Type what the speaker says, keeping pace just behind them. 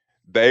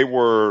they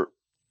were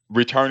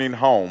returning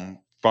home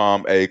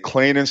from a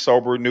clean and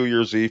sober New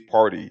Year's Eve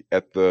party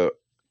at the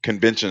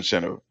convention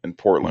center in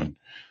Portland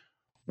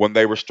when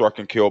they were struck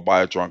and killed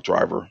by a drunk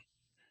driver.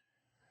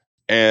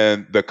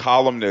 And the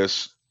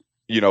columnist,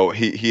 he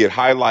had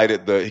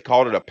highlighted he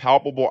called it a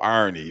palpable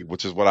irony,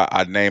 which is what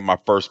I named my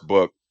first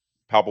book,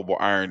 Palpable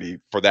Irony,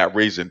 for that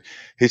reason.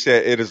 He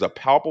said it is a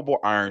palpable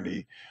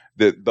irony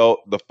that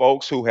the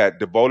folks who had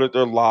devoted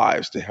their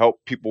lives to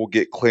help people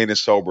get clean and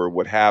sober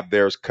would have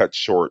theirs cut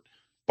short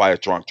by a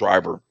drunk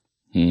driver.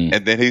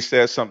 And then he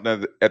said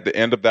something at the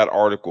end of that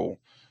article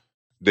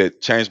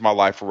that changed my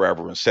life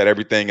forever and set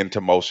everything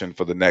into motion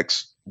for the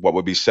next, what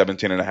would be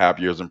 17 and a half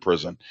years in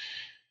prison.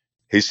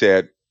 He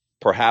said,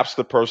 perhaps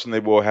the person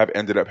they will have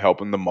ended up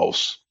helping the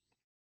most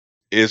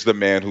is the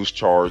man who's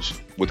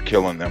charged with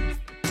killing them.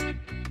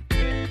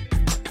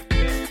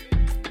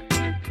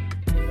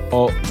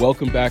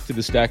 Welcome back to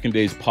the Stacking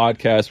Days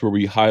podcast, where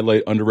we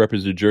highlight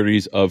underrepresented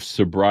journeys of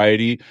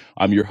sobriety.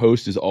 I'm your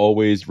host, as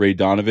always, Ray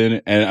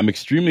Donovan, and I'm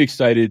extremely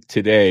excited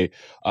today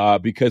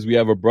because we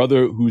have a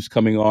brother who's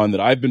coming on that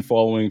I've been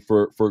following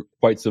for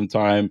quite some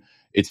time.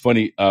 It's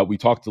funny, we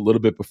talked a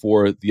little bit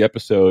before the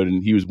episode,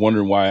 and he was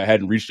wondering why I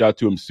hadn't reached out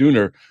to him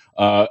sooner.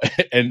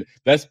 And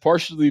that's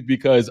partially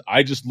because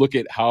I just look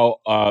at how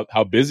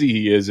busy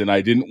he is, and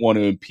I didn't want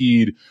to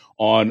impede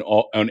on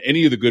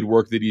any of the good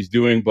work that he's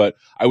doing. But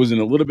I was in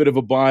a little bit of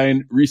a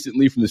bind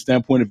recently from the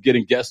standpoint of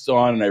getting guests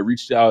on, and I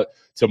reached out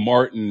to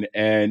Martin,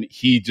 and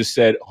he just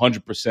said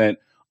 100%,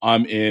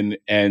 I'm in.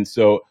 And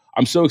so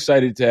I'm so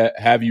excited to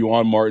have you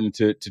on, Martin,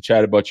 to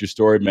chat about your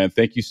story, man.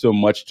 Thank you so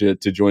much to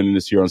joining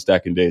us here on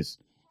Stacking Days.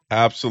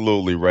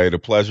 Absolutely, Ray. The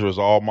pleasure is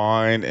all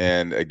mine.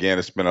 And again,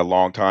 it's been a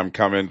long time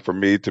coming for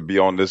me to be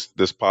on this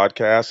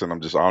podcast, and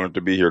I'm just honored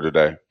to be here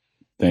today.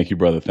 Thank you,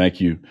 brother.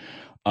 Thank you.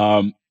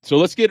 So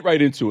let's get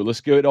right into it.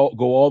 Let's go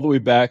all the way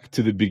back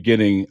to the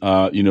beginning,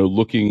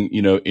 looking,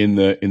 in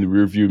the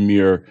rearview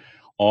mirror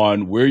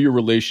on where your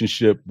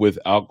relationship with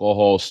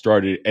alcohol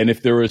started. And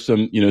if there were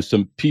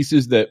some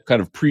pieces that kind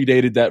of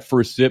predated that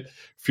first sip,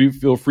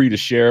 feel free to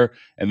share,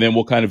 and then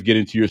we'll kind of get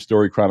into your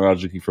story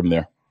chronologically from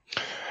there.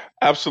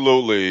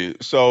 Absolutely.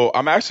 So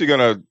I'm actually going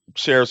to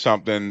share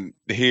something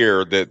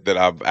here that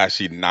I've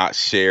actually not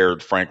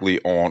shared, frankly,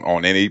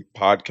 on any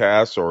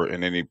podcast or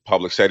in any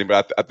public setting,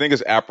 but I think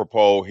it's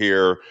apropos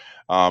here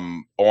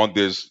on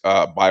this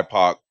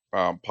BIPOC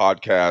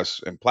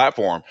podcast and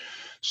platform.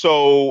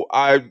 So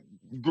I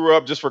grew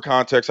up, just for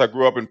context, I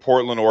grew up in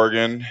Portland,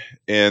 Oregon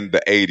in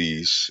the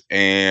 80s.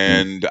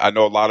 And I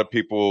know a lot of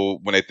people,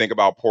 when they think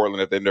about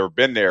Portland, if they've never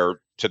been there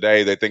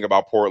today, they think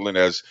about Portland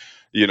as,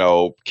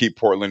 keep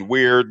Portland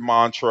weird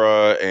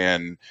mantra.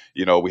 And,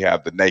 we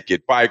have the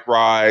naked bike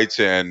rides,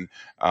 and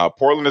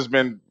Portland has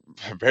been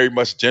very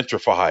much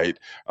gentrified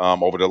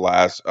over the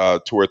last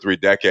 2 or 3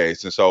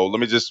 decades. And so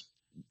let me just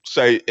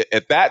say,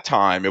 at that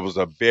time, it was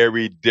a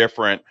very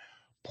different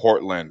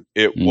Portland.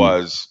 It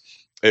was,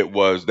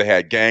 they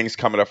had gangs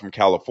coming up from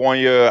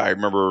California. I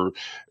remember,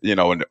 in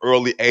the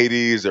early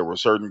 80s, there were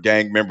certain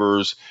gang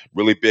members,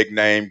 really big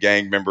name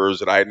gang members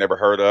that I had never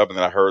heard of. And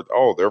then I heard,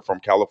 oh, they're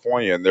from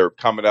California, and they're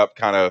coming up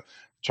kind of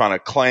trying to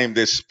claim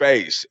this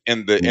space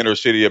in the inner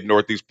city of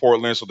Northeast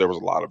Portland. So there was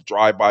a lot of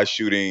drive-by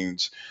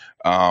shootings.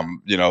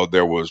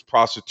 There was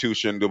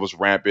prostitution that was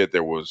rampant.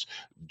 There was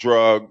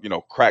drug,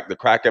 the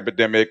crack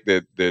epidemic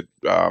that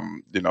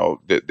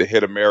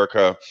hit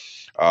America,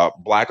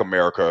 Black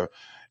America.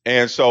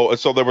 And so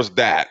there was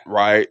that,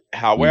 right?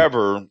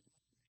 However,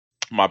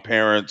 my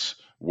parents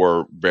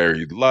were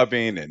very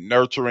loving and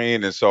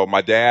nurturing. And so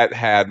my dad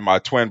had my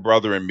twin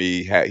brother and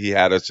me. He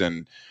had us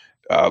in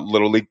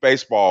Little League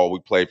Baseball. We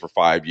played for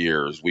 5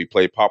 years. We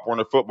played Pop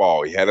Warner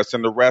football. He had us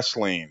in the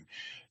wrestling.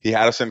 He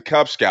had us in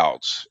Cub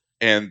Scouts.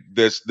 And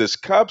this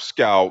Cub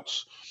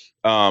Scouts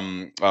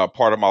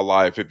part of my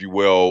life, if you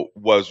will,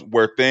 was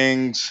where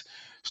things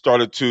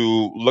started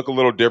to look a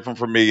little different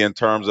for me in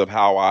terms of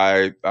how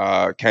I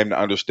came to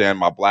understand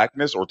my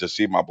Blackness, or to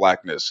see my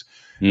Blackness.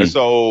 And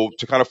so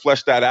to kind of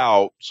flesh that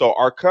out, so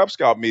our Cub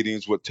Scout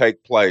meetings would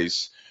take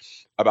place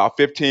about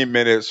 15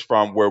 minutes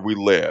from where we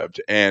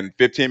lived. And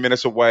 15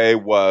 minutes away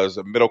was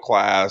a middle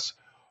class,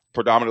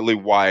 predominantly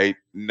white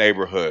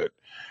neighborhood.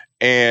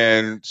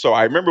 And so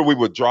I remember we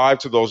would drive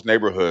to those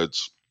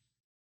neighborhoods,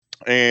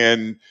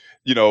 and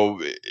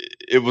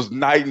it was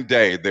night and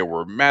day. There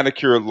were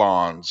manicured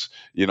lawns.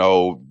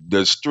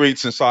 The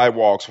streets and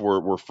sidewalks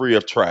were free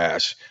of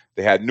trash.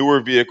 They had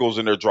newer vehicles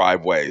in their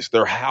driveways.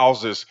 Their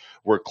houses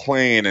were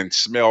clean and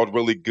smelled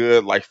really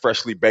good, like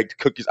freshly baked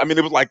cookies. I mean,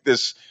 it was like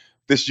this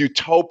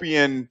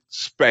utopian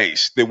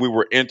space that we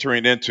were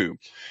entering into.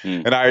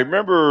 And I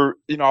remember,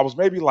 I was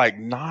maybe like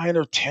 9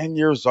 or 10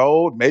 years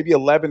old, maybe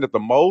 11 at the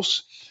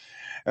most.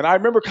 And I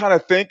remember kind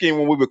of thinking,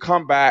 when we would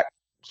come back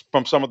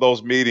from some of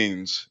those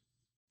meetings,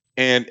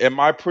 and in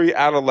my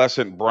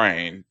pre-adolescent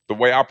brain, the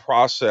way I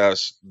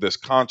processed this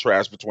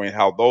contrast between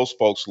how those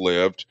folks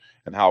lived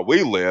and how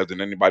we lived,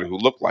 and anybody who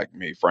looked like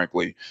me,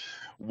 frankly,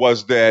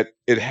 was that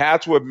it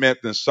had to have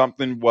meant that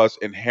something was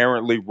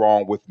inherently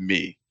wrong with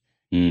me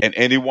and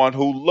anyone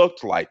who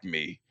looked like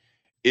me,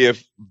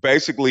 if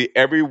basically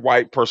every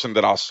white person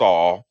that I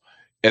saw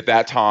at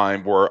that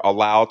time were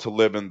allowed to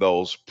live in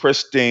those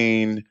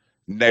pristine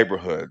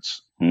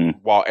neighborhoods, Mm,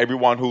 while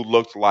everyone who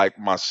looked like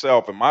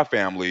myself and my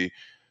family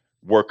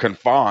were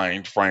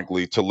confined,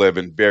 frankly, to live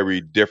in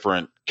very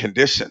different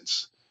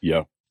conditions.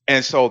 yeah.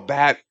 And so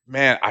that,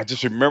 man, I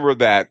just remember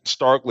that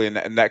starkly,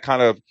 and that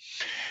kind of,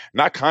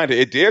 not kind of,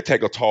 it did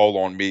take a toll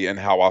on me and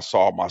how I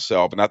saw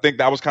myself. And I think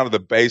that was kind of the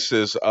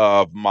basis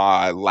of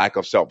my lack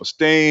of self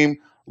esteem,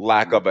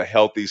 lack of a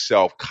healthy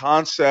self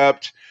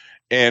concept,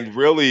 and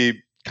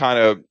really kind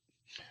of,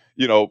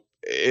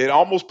 it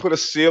almost put a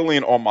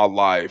ceiling on my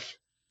life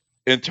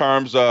in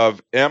terms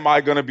of, am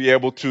I going to be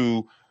able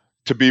to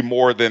be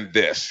more than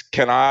this?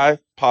 Can I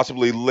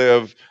possibly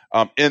live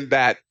in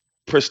that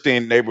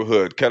pristine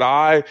neighborhood? Could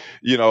I,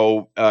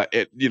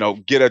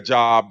 get a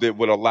job that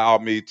would allow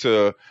me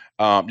to,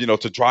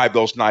 to drive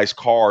those nice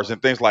cars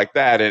and things like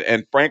that?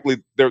 And frankly,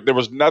 there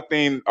was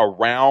nothing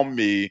around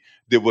me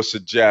that would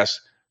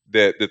suggest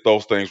that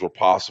those things were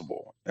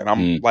possible. And I'm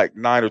Mm. like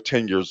 9 or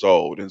 10 years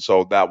old, and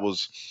so that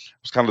was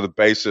kind of the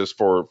basis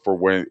for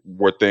where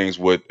things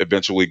would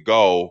eventually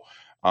go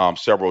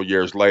several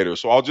years later.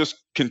 So I'll just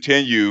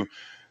continue.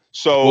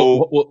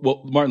 So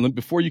Martin,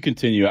 before you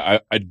continue, I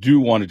do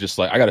want to just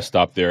like I got to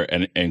stop there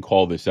and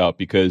call this out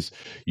because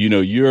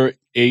you're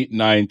 8,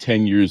 9,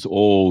 10 years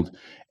old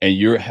and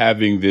you're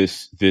having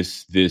this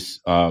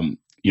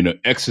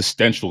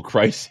existential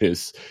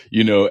crisis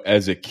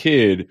as a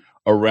kid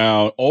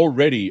around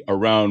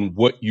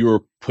what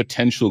your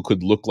potential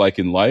could look like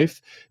in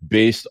life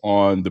based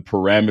on the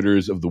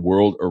parameters of the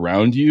world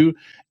around you.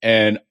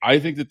 And I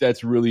think that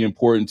that's really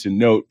important to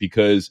note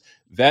because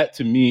that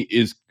to me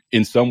is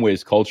in some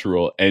ways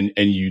cultural and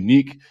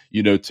unique,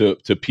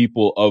 to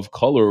people of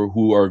color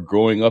who are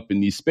growing up in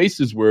these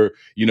spaces where,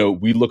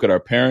 we look at our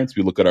parents,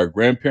 we look at our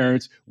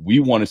grandparents, we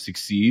want to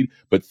succeed,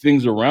 but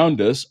things around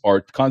us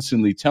are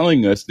constantly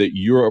telling us that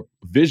your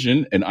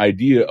vision and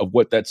idea of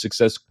what that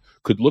success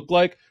could look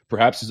like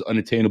perhaps is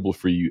unattainable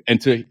for you. And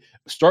to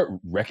start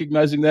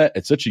recognizing that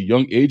at such a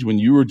young age when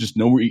you were just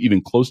nowhere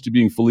even close to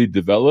being fully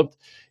developed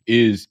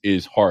is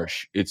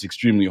harsh. It's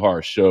extremely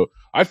harsh. So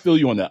I feel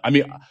you on that. I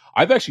mean,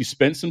 I've actually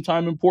spent some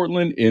time in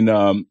Portland in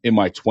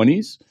my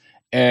 20s,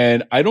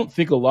 and I don't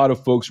think a lot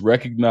of folks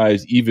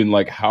recognize even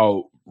like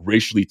how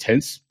racially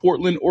tense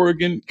Portland,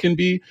 Oregon can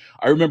be.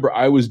 I remember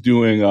I was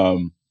doing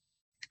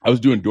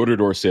door to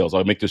door sales.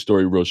 I'll make this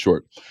story real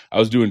short. I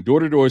was doing door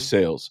to door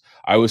sales.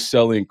 I was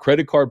selling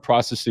credit card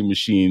processing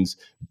machines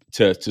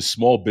to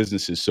small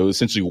businesses. So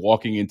essentially,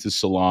 walking into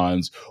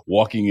salons,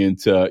 walking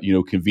into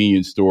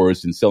convenience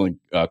stores, and selling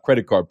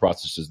credit card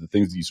processors, the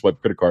things that you swipe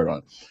credit card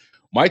on.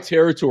 My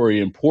territory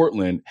in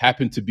Portland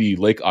happened to be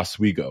Lake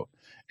Oswego.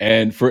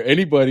 And for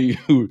anybody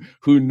who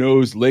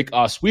knows Lake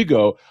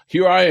Oswego,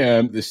 here I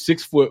am, the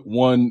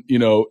 6'1",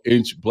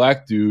 inch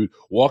black dude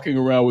walking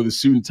around with a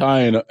suit and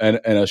tie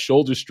and a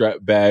shoulder strap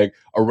bag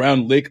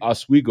around Lake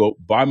Oswego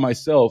by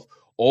myself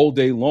all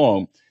day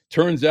long.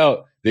 Turns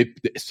out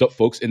some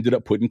folks ended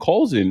up putting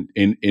calls in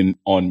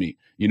on me.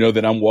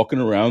 That I'm walking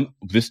around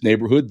this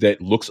neighborhood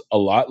that looks a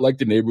lot like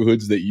the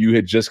neighborhoods that you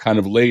had just kind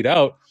of laid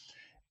out.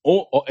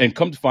 And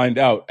come to find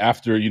out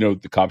after,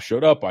 the cops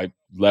showed up, I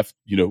left,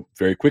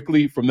 very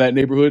quickly from that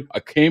neighborhood. I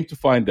came to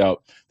find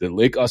out that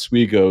Lake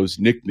Oswego's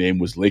nickname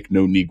was Lake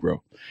No Negro.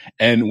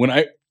 And when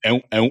I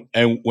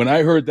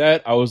heard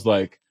that, I was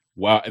like,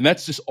 wow. And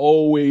that's just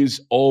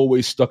always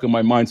stuck in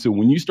my mind. So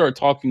when you start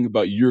talking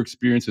about your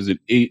experience as an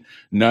 8,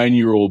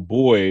 9-year-old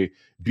boy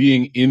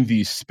being in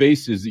these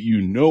spaces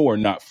that are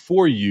not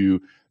for you,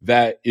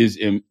 that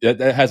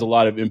has a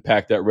lot of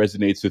impact that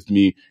resonates with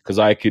me because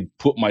I could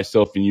put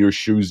myself in your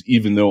shoes,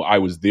 even though I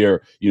was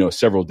there,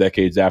 several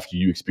decades after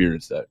you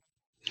experienced that.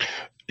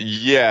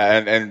 yeah,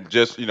 and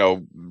just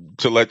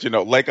to let you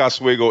know, Lake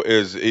Oswego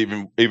is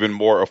even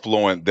more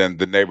affluent than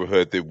the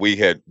neighborhood that we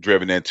had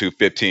driven into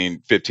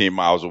 15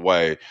 miles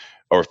away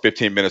or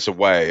 15 minutes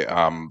away.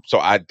 So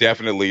I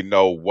definitely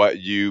know what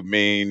you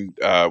mean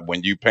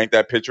when you paint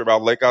that picture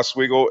about Lake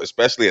Oswego,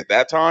 especially at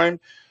that time.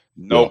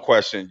 No Yeah.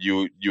 question,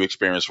 you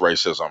experienced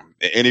racism.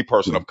 Any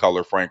person Yeah. of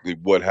color, frankly,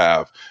 would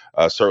have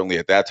certainly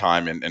at that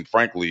time, and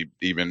frankly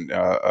even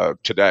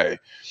today.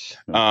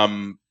 Yeah.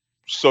 Um,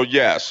 so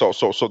yeah, so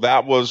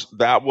that was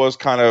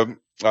kind of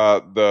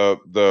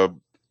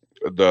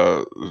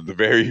the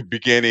very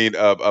beginning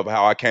of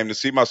how I came to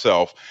see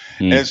myself.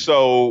 And Mm.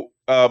 so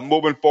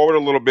moving forward a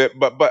little bit,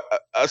 but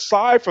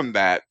aside from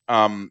that,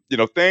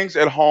 things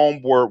at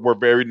home were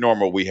very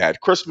normal. We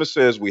had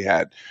Christmases, we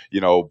had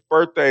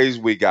birthdays,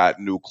 we got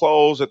new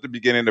clothes at the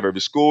beginning of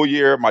every school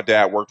year. My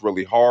dad worked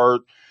really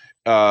hard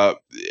uh,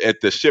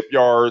 at the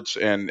shipyards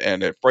and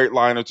at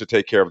Freightliner to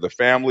take care of the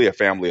family, a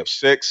family of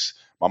 6.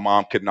 My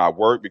mom could not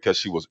work because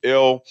she was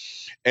ill.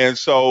 And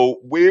so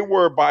we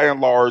were by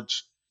and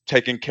large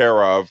taken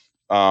care of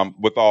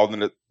with all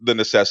the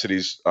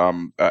necessities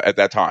at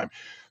that time.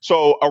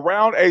 So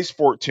around age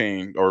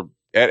 14, or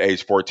at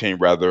age 14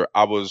 rather,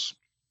 I was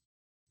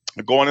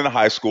going into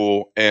high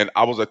school and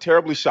I was a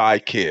terribly shy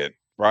kid.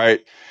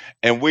 right?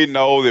 And we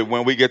know that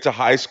when we get to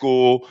high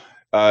school,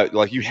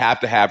 like you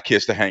have to have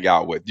kids to hang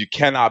out with. You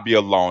cannot be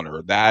a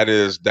loner. That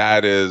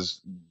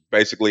is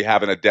basically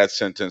having a death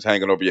sentence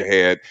hanging over your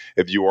head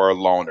if you are a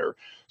loner.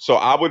 So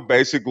I would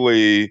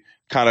basically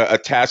kind of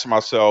attach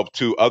myself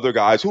to other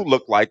guys who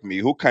looked like me,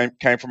 who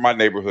came from my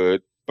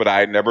neighborhood, but I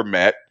had never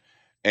met.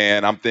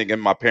 And I'm thinking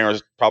my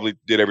parents probably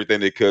did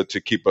everything they could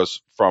to keep us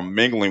from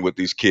mingling with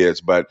these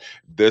kids. But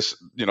these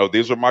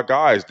are my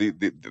guys.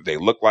 They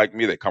look like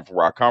me. They come from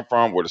where I come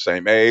from. We're the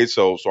same age.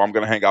 So I'm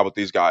going to hang out with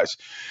these guys.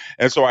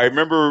 And so I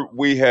remember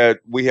we had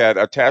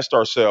attached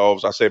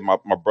ourselves. I say my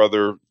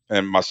brother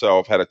and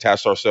myself had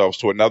attached ourselves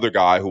to another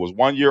guy who was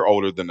 1 year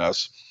older than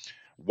us,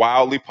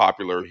 wildly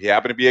popular. He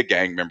happened to be a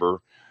gang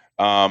member.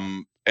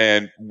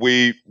 And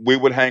we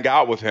would hang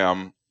out with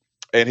him,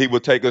 and he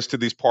would take us to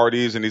these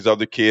parties, and these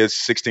other kids,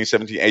 16,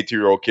 17,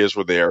 18-year-old kids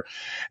were there.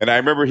 And I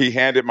remember he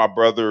handed my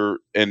brother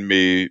and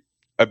me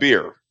a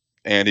beer,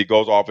 and he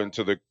goes off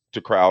into the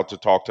crowd to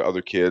talk to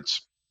other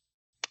kids.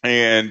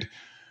 And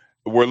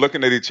we're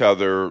looking at each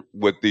other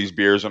with these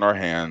beers in our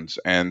hands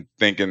and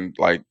thinking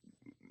like,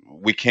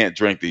 we can't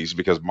drink these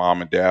because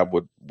mom and dad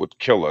would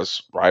kill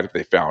us, right, if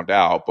they found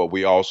out. But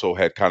we also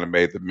had kind of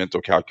made the mental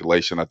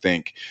calculation, I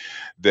think,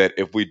 that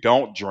if we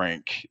don't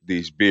drink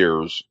these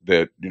beers,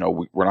 that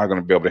we're not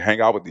going to be able to hang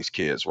out with these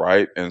kids,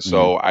 right? And Mm.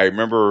 so I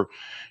remember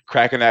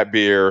cracking that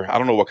beer. I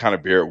don't know what kind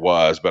of beer it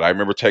was, but I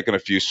remember taking a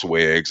few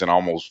swigs and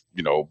almost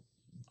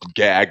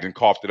gagged and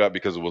coughed it up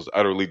because it was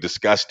utterly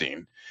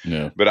disgusting.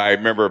 Yeah. But I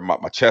remember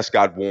my chest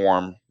got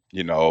warm,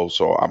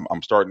 so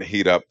I'm starting to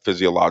heat up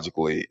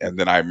physiologically. And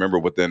then I remember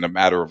within a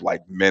matter of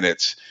like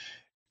minutes,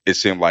 it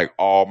seemed like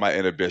all my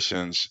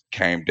inhibitions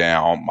came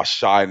down. My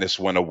shyness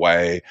went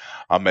away.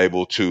 I'm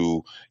able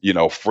to,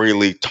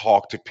 freely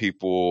talk to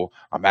people.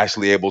 I'm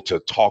actually able to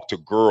talk to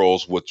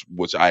girls,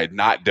 which I had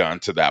not done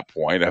to that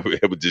point.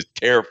 It would just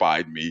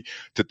terrified me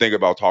to think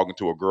about talking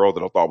to a girl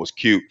that I thought was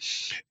cute.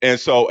 And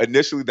so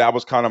initially, that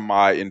was kind of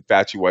my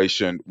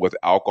infatuation with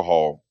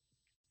alcohol.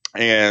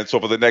 And so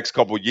for the next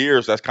couple of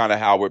years, that's kind of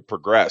how it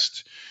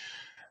progressed.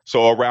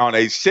 So around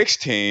age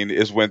 16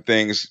 is when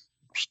things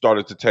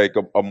started to take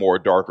a more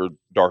darker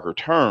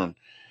turn.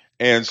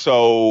 And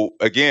so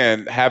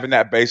again, having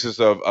that basis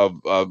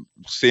of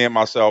seeing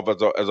myself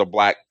as a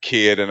black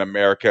kid in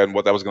America and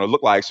what that was going to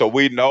look like. So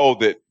we know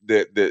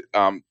that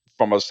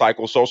from a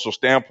psychosocial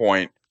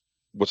standpoint,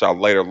 which I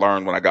later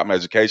learned when I got my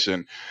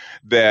education,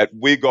 that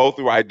we go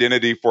through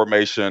identity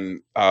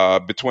formation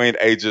between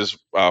ages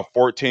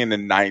 14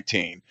 and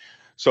 19.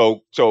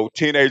 So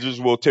teenagers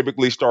will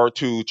typically start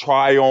to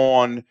try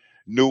on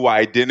new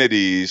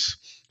identities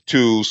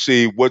to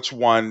see which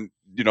one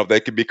they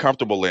could be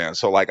comfortable in.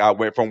 So like I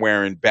went from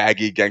wearing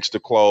baggy gangster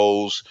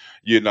clothes,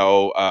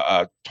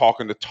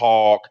 talking the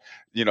talk,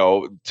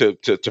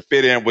 to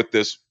fit in with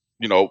this,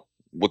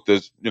 with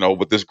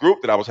this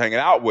group that I was hanging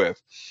out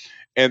with.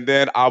 And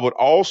then I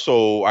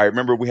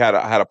remember we had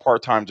a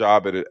part time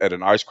job at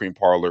an ice cream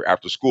parlor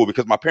after school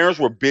because my parents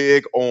were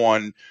big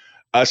on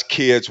us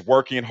kids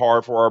working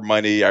hard for our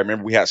money. I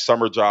remember we had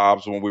summer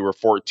jobs when we were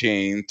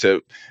 14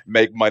 to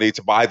make money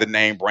to buy the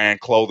name brand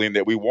clothing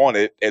that we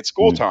wanted at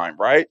school Mm. time,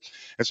 right?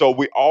 And so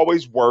we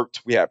always worked.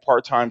 We had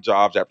part time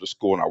jobs after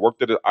school, and I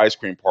worked at an ice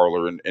cream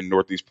parlor in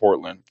Northeast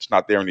Portland. It's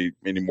not there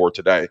anymore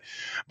today,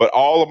 but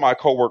all of my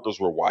coworkers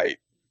were white,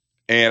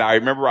 and I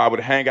remember I would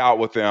hang out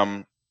with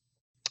them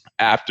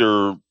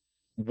after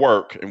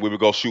work, and we would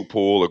go shoot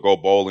pool or go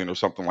bowling or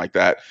something like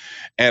that.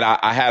 And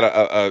I had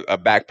a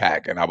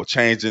backpack, and I would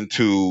change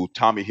into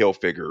Tommy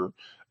Hilfiger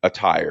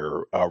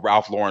attire,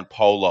 Ralph Lauren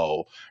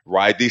polo,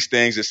 right? These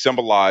things that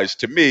symbolize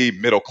to me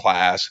middle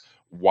class,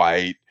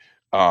 white,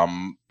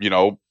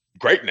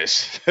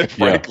 greatness, Yeah.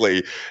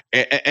 frankly.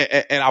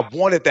 And I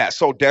wanted that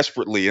so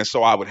desperately. And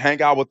so I would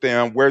hang out with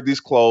them, wear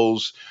these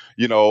clothes,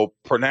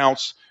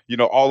 pronounce,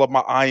 all of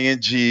my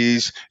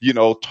INGs,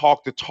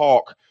 talk the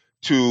talk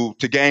to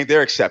gain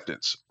their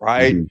acceptance,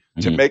 right? Hmm.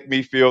 To Hmm. make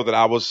me feel that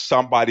I was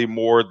somebody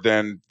more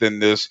than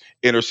this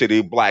inner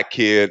city black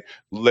kid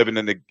living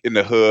in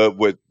the hood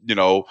with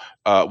no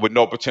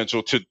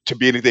potential to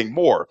be anything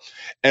more.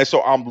 And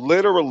so I'm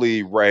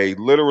literally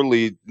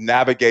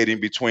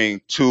navigating between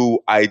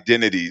two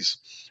identities,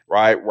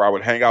 right? Where I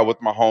would hang out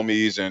with my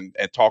homies and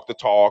talk the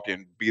talk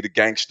and be the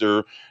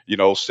gangster,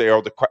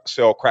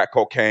 sell crack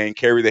cocaine,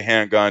 carry the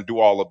handgun, do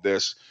all of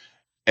this.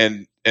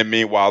 And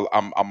meanwhile,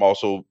 I'm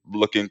also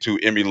looking to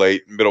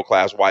emulate middle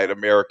class white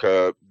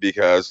America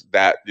because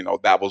that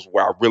was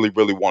where I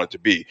really wanted to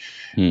be.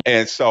 Hmm.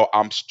 And so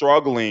I'm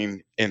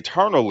struggling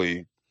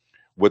internally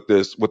with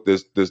this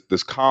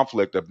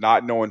conflict of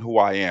not knowing who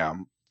I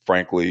am,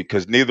 frankly,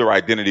 because neither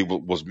identity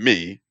was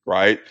me,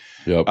 right?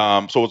 Yep.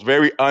 So it's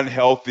very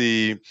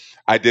unhealthy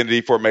identity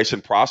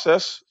formation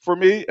process for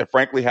me. And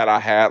frankly, had I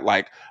had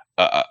like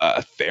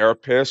a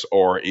therapist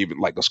or even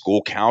like a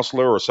school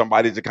counselor or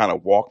somebody to kind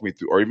of walk me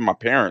through, or even my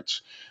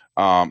parents,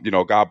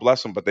 God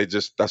bless them, but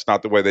that's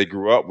not the way they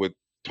grew up with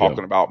Yeah.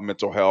 talking about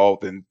mental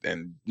health and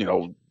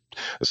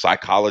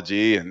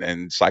psychology and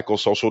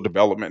psychosocial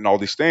development and all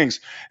these things.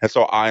 And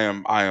so I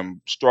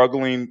am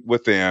struggling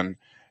within,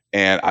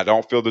 and I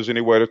don't feel there's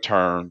anywhere to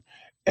turn.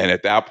 And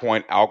at that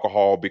point,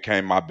 alcohol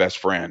became my best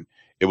friend.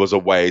 It was a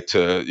way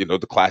to,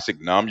 the classic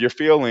numb your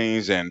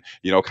feelings and,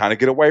 kind of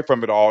get away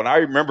from it all. And I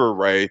remember,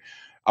 Ray,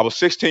 I was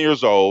 16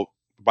 years old.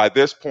 By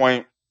this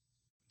point,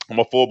 I'm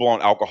a full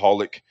blown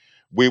alcoholic.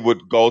 We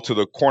would go to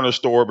the corner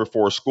store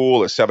before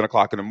school at 7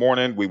 o'clock in the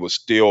morning. We would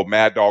steal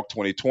Mad Dog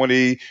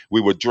 2020.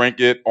 We would drink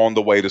it on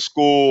the way to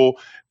school.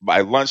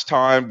 By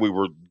lunchtime, we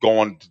were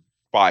going to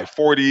buy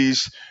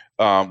 40s.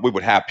 We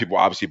would have people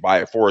obviously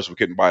buy it for us. We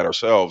couldn't buy it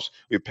ourselves.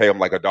 We'd pay them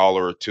like $1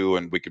 or $2,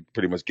 and we could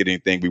pretty much get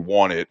anything we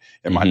wanted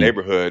in my Mm-hmm.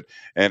 neighborhood.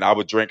 And I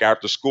would drink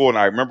after school. And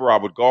I remember I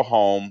would go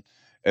home,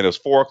 and it was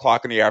 4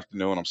 o'clock in the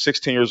afternoon. I'm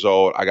 16 years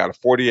old. I got a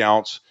 40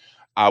 ounce.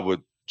 I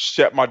would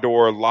shut my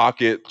door,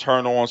 lock it,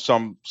 turn on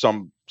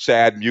some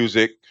sad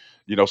music,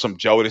 some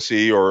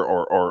Jodeci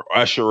or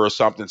Usher or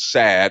something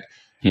sad,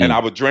 and I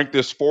would drink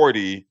this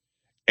 40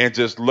 and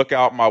just look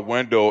out my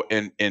window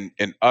in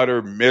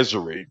utter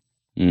misery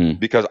Mm-hmm.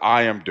 because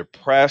I am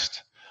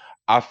depressed.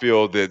 I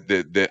feel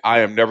that I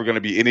am never going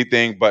to be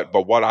anything but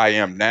what I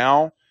am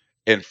now,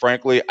 and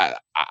frankly,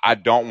 I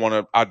don't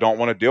want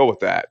to deal with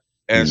that.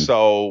 And Mm-hmm.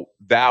 so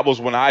that was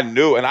when I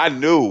knew, and I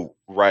knew,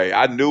 Ray,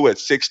 I knew at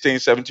 16,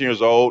 17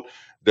 years old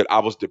that I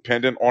was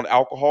dependent on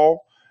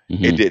alcohol. It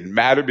Mm-hmm. didn't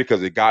matter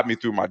because it got me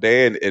through my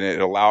day, and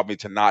it allowed me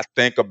to not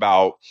think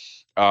about,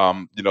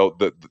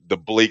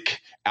 the bleak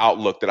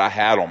outlook that I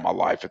had on my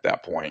life at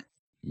that point.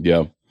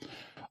 Yeah.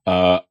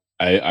 Uh,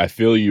 I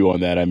feel you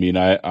on that. I mean,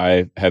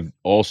 I have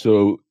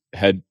also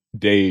had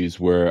days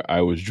where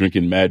I was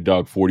drinking Mad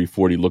Dog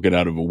 4040 looking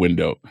out of a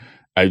window.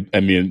 I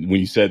mean, when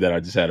you said that,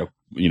 I just had a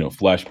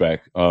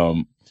flashback.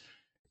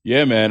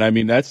 Yeah, man. I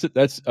mean, that's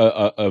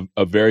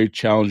a very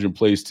challenging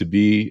place to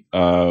be.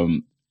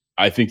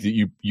 I think that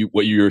you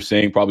what you're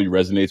saying probably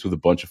resonates with a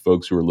bunch of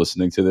folks who are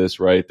listening to this,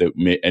 right?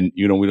 And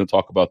we don't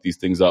talk about these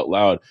things out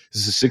loud.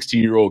 This is a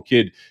 16-year-old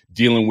kid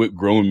dealing with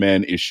grown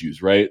man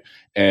issues, right?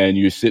 And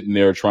you're sitting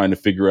there trying to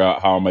figure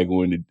out how am I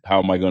going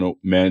to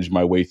manage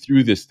my way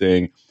through this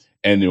thing?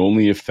 And the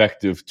only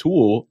effective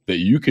tool that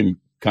you can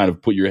kind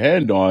of put your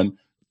hand on,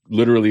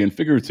 literally and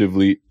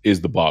figuratively,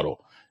 is the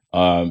bottle.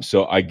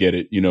 So I get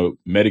it,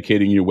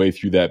 medicating your way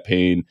through that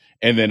pain.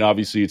 And then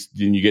obviously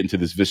then you get into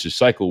this vicious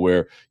cycle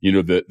where,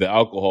 the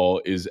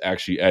alcohol is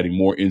actually adding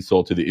more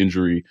insult to the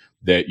injury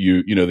that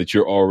that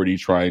you're already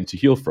trying to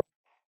heal from.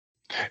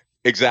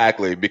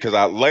 Exactly, because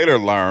I later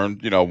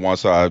learned,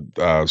 once I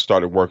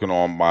started working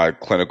on my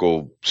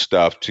clinical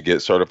stuff to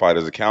get certified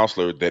as a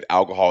counselor, that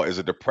alcohol is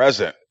a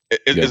depressant.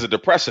 It Yeah. is a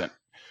depressant,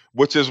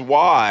 which is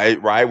why,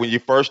 right, when you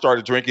first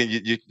started drinking,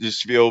 you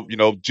just feel,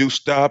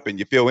 juiced up and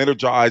you feel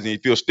energized and you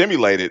feel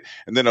stimulated.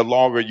 And then the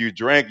longer you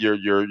drink, you're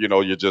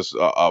just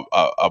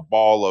a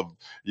ball of,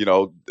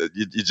 you're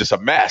just a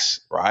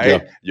mess, right?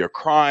 Yeah. You're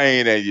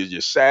crying and you're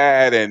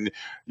sad and,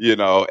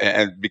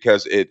 and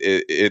because it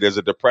is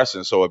a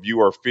depressant. So if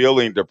you are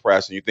feeling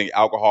depressed and you think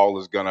alcohol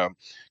is going to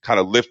kind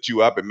of lift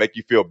you up and make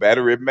you feel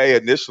better, it may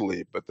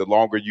initially, but the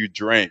longer you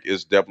drink,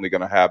 it's definitely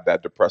going to have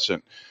that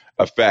depressant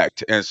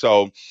effect. And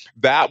so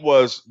that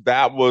was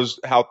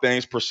how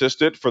things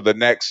persisted for the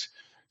next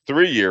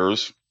 3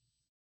 years.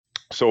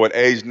 So at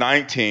age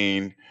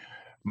 19,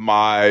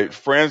 my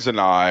friends and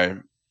I,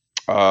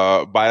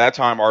 by that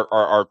time,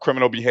 our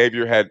criminal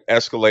behavior had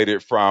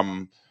escalated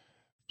from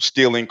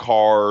stealing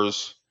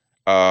cars,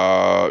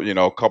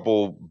 a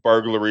couple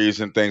burglaries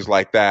and things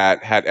like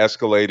that, had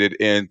escalated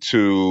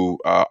into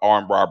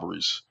armed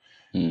robberies.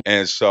 Mm.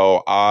 And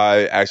so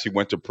I actually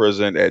went to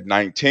prison at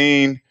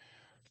 19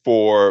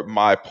 for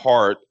my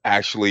part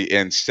actually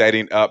in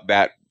setting up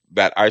that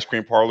ice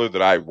cream parlor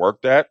that I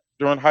worked at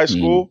during high Mm.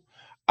 school.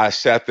 I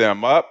set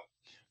them up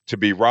to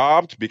be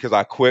robbed because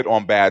I quit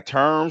on bad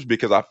terms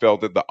because I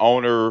felt that the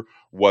owner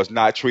was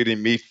not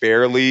treating me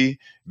fairly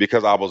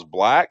because I was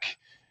black.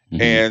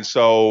 Mm-hmm. And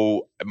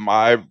so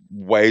my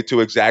way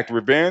to exact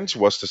revenge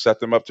was to set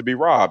them up to be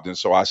robbed. And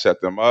so I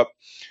set them up.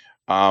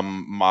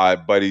 My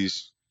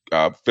buddies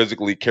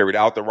physically carried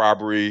out the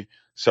robbery.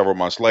 Several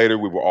months later,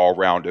 we were all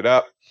rounded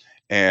up,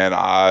 and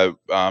I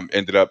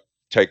ended up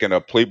taking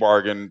a plea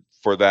bargain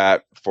for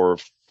that for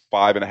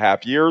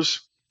 5.5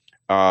 years.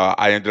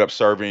 I ended up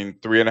serving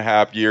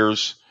 3.5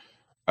 years.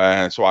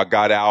 And so I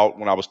got out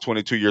when I was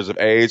 22 years of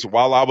age.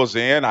 While I was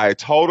in, I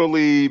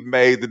totally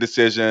made the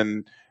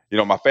decision.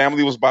 My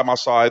family was by my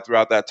side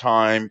throughout that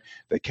time.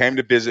 They came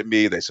to visit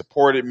me. They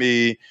supported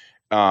me.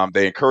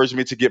 They encouraged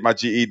me to get my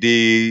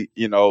GED,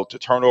 to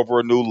turn over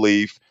a new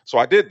leaf. So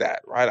I did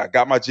that, right? I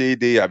got my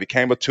GED. I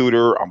became a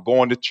tutor. I'm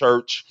going to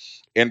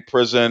church in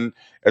prison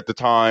at the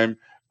time.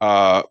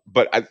 At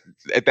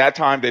that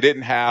time, they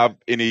didn't have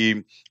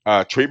any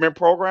treatment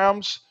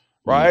programs,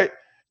 Mm. right?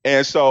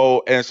 And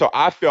so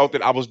I felt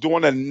that I was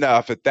doing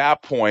enough at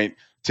that point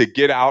to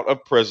get out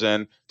of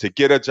prison, to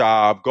get a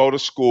job, go to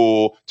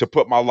school, to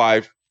put my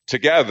life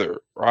together,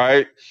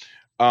 right?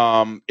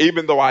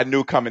 Even though I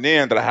knew coming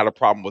in that I had a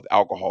problem with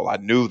alcohol, I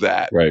knew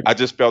that. Right. I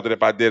just felt that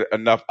if I did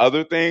enough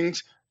other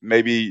things,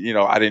 maybe,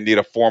 I didn't need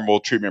a formal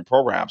treatment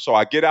program. So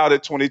I get out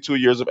at 22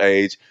 years of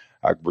age.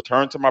 I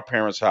return to my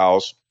parents'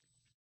 house.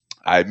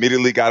 I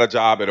immediately got a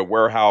job at a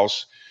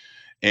warehouse,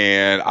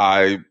 and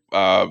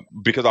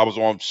because I was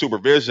on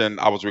supervision,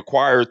 I was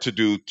required to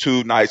do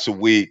 2 nights a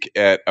week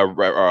at an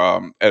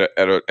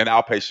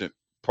outpatient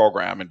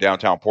program in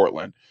downtown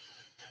Portland.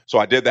 So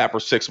I did that for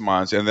 6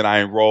 months, and then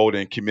I enrolled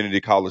in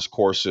community college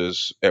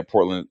courses at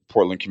Portland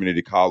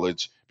Community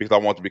College because I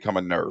wanted to become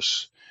a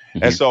nurse.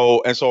 And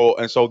Hmm.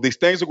 so these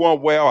things are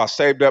going well. I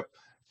saved up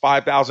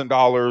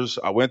 $5,000.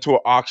 I went to an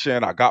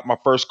auction. I got my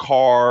first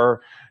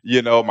car.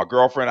 My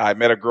girlfriend, I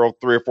met a girl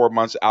 3 or 4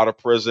 months out of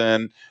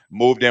prison,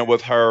 moved in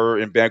with her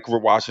in Vancouver,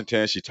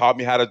 Washington. She taught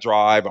me how to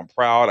drive. I'm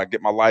proud. I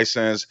get my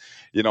license.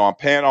 I'm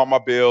paying all my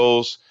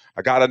bills.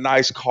 I got a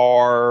nice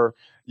car.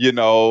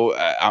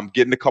 I'm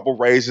getting a couple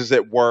raises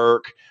at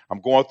work. I'm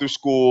going through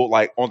school.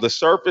 Like, on the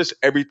surface,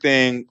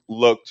 everything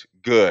looked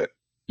good.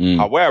 Mm.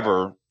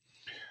 However,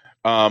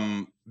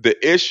 the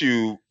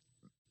issue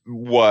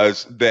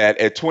was that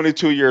at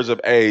 22 years of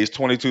age,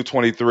 22,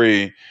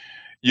 23,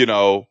 you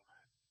know,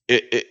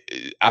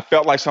 I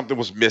felt like something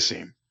was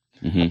missing.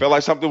 I Hmm. felt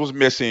like something was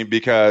missing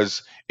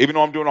because even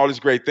though I'm doing all these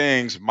great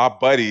things, my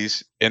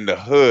buddies in the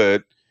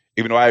hood,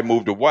 even though I had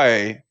moved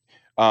away,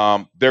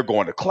 they're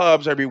going to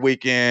clubs every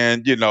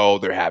weekend.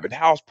 They're having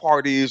house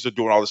parties, they're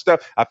doing all this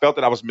stuff. I felt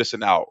that I was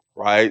missing out,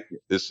 right?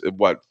 This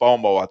what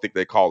FOMO, I think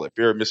they call it,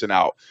 fear of missing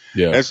out.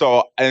 Yeah. And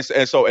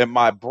so in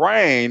my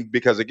brain,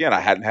 because again,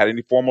 I hadn't had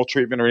any formal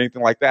treatment or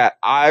anything like that,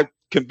 I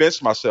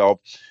convinced myself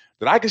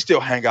that I can still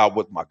hang out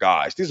with my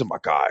guys. These are my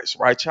guys,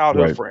 right?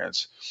 Childhood Right.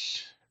 friends,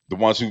 the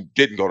ones who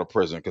didn't go to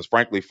prison, because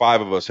frankly, 5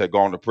 of us had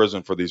gone to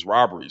prison for these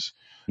robberies.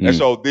 And Mm.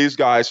 so these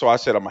guys, so I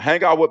said, I'm gonna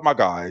hang out with my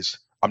guys.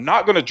 I'm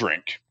not gonna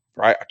drink,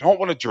 right? I don't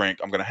want to drink.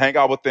 I'm gonna hang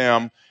out with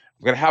them.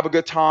 I'm gonna have a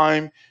good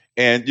time,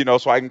 and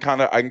so I can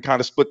kind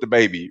of split the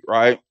baby,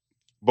 right?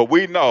 But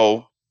we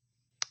know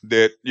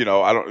that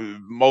I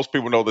don't. Most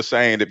people know the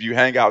saying: if you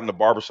hang out in the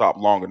barbershop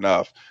long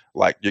enough,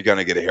 like, you're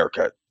gonna get a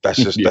haircut. That's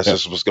Yeah.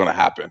 just what's gonna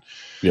happen.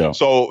 Yeah.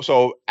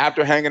 So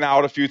after hanging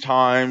out a few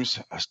times,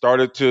 I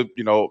started to,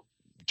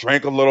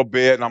 drink a little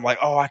bit, and I'm like,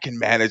 oh, I can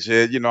manage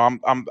it.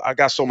 I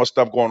got so much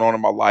stuff going on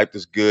in my life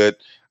that's good.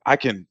 I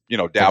can, I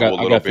dabble got a I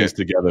little got things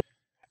bit. together.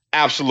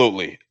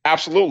 Absolutely,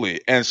 absolutely.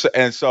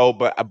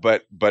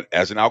 But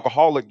as an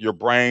alcoholic, your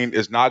brain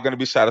is not going to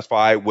be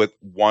satisfied with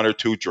 1 or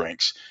 2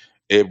 drinks.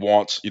 It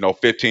wants,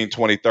 15,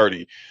 20,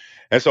 30.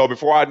 And so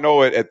before I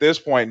know it, at this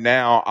point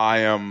now, I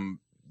am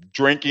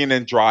drinking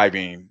and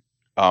driving,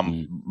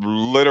 Mm.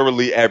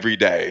 literally every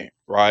day,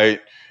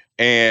 right?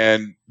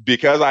 And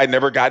because I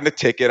never gotten a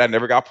ticket, I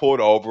never got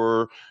pulled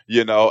over,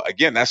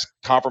 again, that's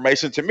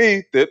confirmation to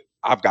me that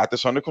I've got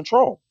this under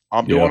control.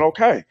 I'm Yeah. doing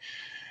okay.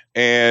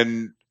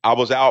 And I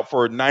was out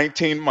for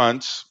 19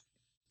 months.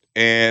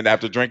 And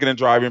after drinking and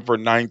driving for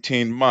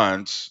 19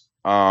 months,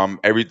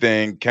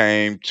 everything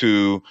came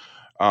to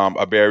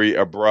a very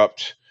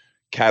abrupt,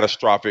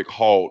 catastrophic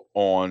halt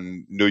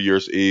on New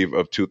Year's Eve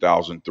of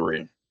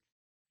 2003.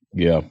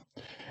 Yeah.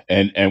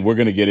 And we're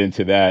going to get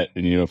into that.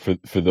 And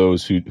for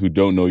those who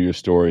don't know your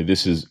story,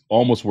 this is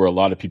almost where a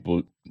lot of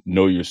people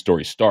know your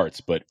story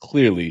starts. But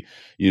clearly,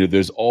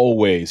 there's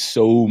always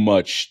so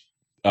much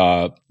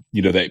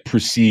that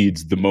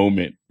precedes the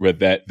moment where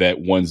that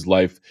one's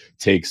life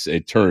takes a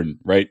turn,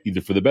 right?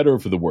 Either for the better or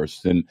for the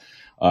worse. And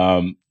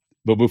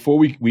but before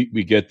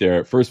we get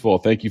there, first of all,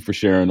 thank you for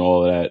sharing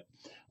all of that.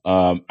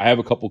 I have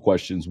a couple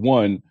questions.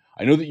 One,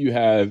 I know that you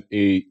have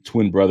a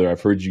twin brother.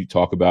 I've heard you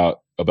talk about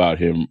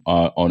him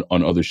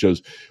on other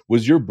shows.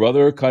 Was your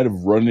brother kind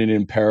of running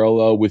in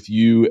parallel with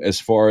you as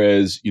far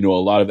as a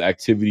lot of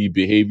activity,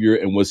 behavior,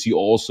 and was he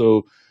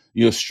also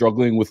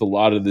struggling with a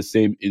lot of the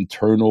same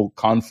internal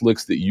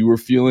conflicts that you were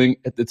feeling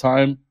at the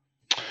time?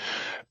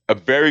 A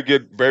very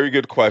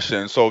good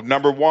question. So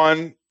number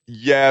one,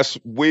 yes,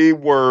 we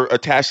were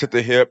attached at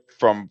the hip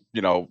from,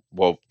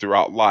 well,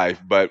 throughout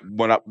life. But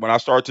when I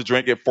started to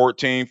drink at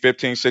 14,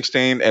 15,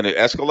 16, and it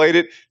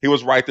escalated, he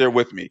was right there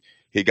with me.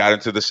 He got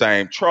into the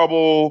same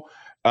trouble.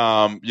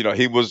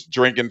 He was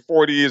drinking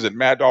 40s and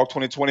Mad Dog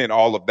 2020 and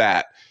all of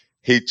that.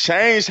 He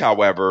changed,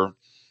 however,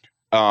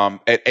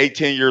 at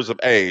 18 years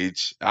of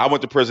age. I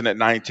went to prison at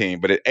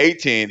 19, but at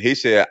 18, he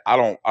said, I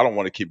don't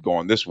want to keep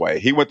going this way.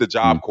 He went to Mm.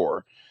 Job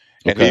Corps,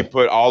 and he Okay.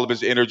 put all of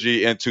his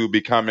energy into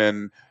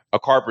becoming a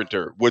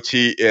carpenter, which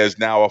he is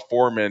now a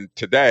foreman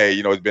today.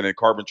 He's been in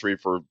carpentry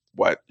for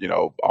what,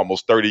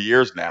 almost 30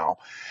 years now.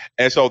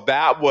 And so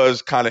that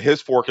was kind of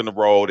his fork in the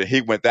road, and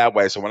he went that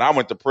way. So when I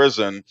went to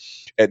prison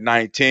at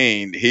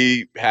 19,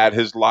 he had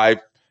his life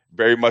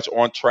very much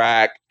on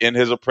track in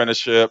his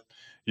apprenticeship,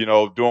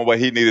 doing what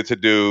he needed to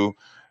do,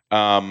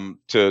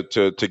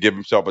 to give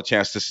himself a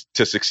chance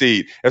to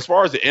succeed. As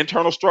far as the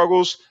internal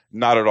struggles,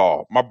 not at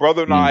all. My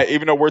brother and Mm. I,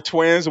 even though we're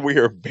twins, we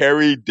are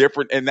very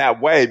different in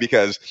that way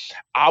because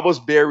I was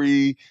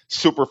very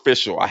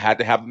superficial. I had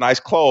to have nice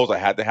clothes, I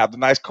had to have the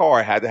nice car,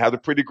 I had to have the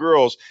pretty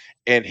girls,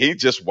 and he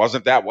just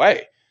wasn't that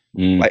way.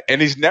 Mm.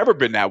 And he's never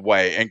been that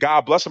way. And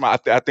God bless him. I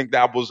think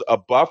that was a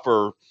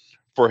buffer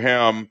for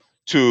him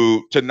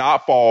to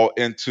not fall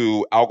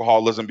into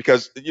alcoholism,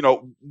 because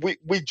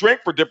we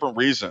drink for different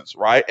reasons,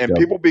 right? And Yep.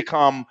 people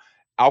become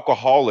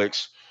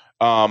alcoholics,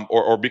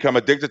 or become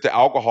addicted to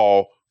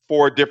alcohol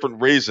for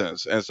different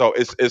reasons. And so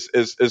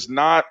it's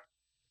not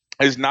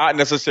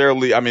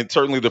necessarily, I mean,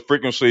 certainly the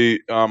frequency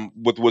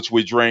with which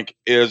we drink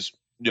is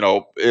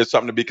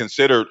something to be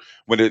considered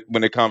when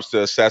it comes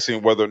to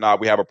assessing whether or not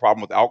we have a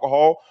problem with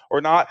alcohol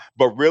or not.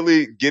 But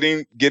really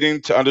getting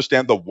to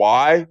understand the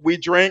why we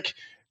drink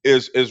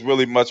is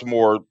really much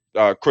more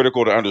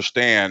critical to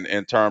understand,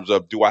 in terms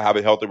of, do I have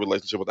a healthy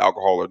relationship with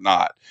alcohol or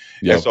not?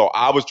 And Yep. so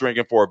I was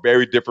drinking for a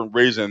very different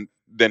reason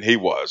than he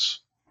was.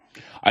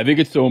 I think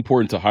it's so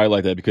important to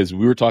highlight that, because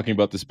we were talking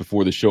about this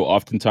before the show.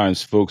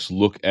 Oftentimes, folks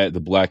look at the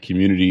Black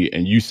community,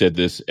 and you said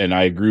this, and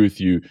I agree with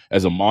you,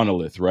 as a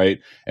monolith, right?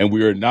 And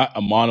we are not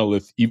a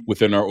monolith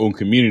within our own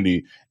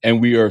community,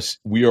 and we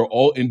are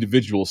all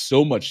individuals.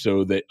 So much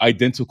so that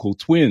identical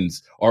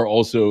twins are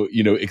also,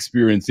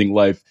 experiencing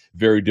life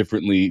very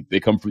differently.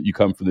 You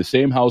come from the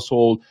same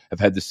household, have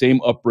had the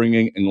same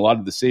upbringing, and a lot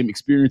of the same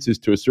experiences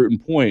to a certain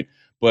point,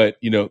 but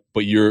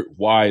your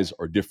whys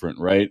are different,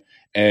 right?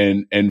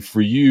 And for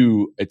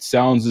you, it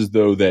sounds as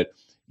though that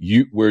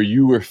where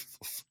you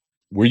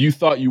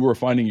thought you were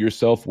finding your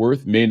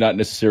self-worth may not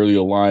necessarily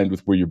align with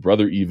where your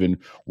brother even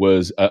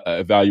was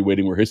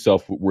evaluating where his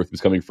self-worth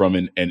was coming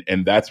from,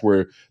 and that's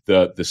where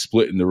the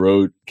split in the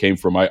road came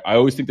from. I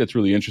always think that's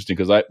really interesting,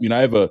 because I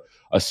have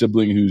a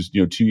sibling who's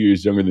 2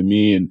 years younger than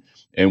me,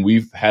 and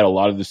we've had a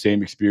lot of the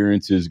same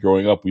experiences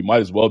growing up. We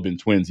might as well have been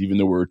twins, even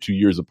though we're 2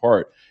 years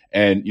apart.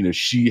 And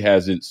she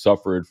hasn't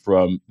suffered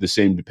from the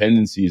same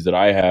dependencies that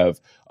I have,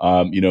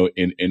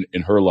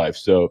 in her life.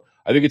 So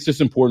I think it's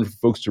just important for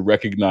folks to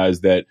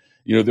recognize that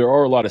there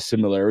are a lot of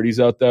similarities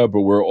out there,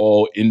 but we're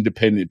all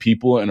independent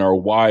people, and our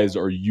whys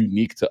are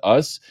unique to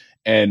us.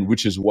 And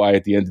which is why,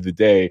 at the end of the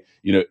day,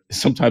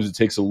 sometimes it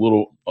takes a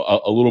little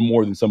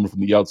more than someone from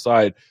the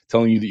outside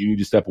telling you that you need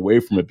to step away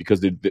from it,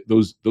 because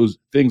those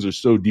things are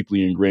so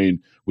deeply ingrained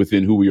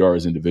within who we are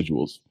as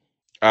individuals.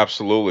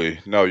 Absolutely.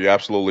 No, you're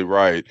absolutely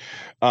right.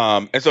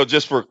 And so,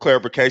 just for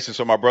clarification,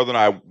 so my brother and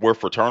I were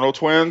fraternal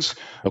twins,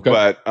 Okay.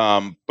 but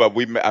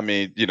I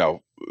mean,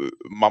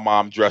 my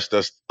mom dressed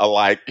us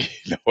alike,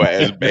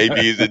 as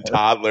babies and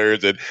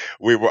toddlers, and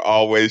we were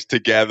always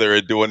together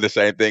and doing the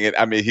same thing. And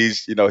I mean,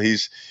 he's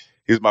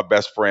my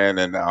best friend,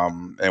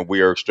 and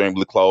we are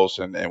extremely close,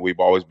 and we've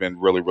always been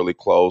really, really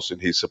close.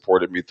 And he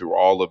supported me through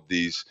all of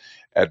these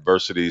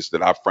adversities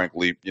that I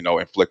frankly,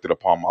 inflicted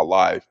upon my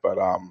life. But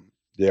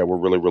yeah, we're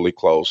really, really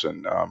close,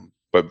 and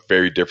but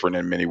very different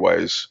in many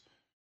ways.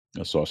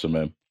 That's awesome,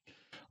 man.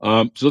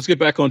 So let's get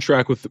back on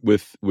track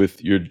with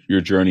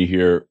your journey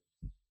here.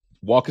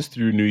 Walk us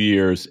through New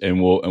Year's,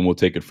 and we'll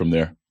take it from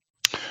there.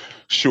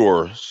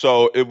 Sure.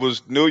 So it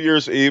was New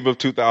Year's Eve of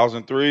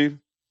 2003.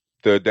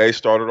 The day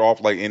started off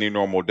like any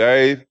normal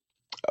day.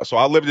 So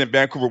I lived in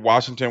Vancouver,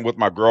 Washington with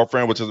my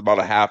girlfriend, which is about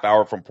a half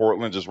hour from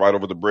Portland, just right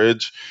over the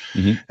bridge.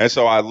 Mm-hmm. And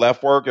so I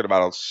left work at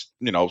about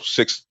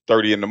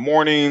 6:30 in the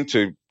morning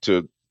to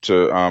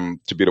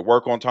be to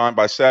work on time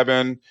by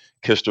 7.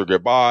 Kissed her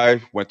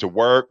goodbye, went to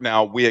work.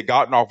 Now we had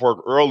gotten off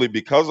work early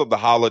because of the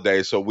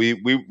holiday, so we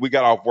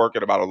got off work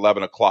at about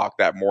 11 o'clock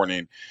that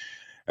morning.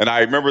 And I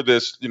remember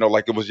this,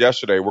 like it was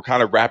yesterday. We're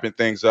kind of wrapping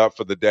things up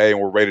for the day,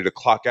 and we're ready to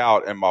clock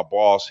out. And my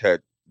boss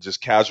had just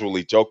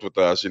casually joked with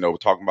us, we're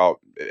talking about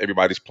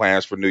everybody's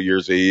plans for New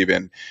Year's Eve.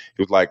 And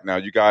he was like, now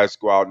you guys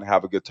go out and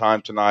have a good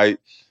time tonight,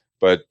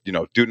 but,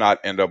 do not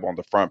end up on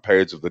the front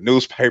page of the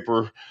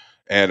newspaper.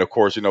 And of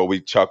course, we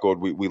chuckled,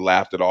 we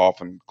laughed it off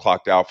and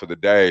clocked out for the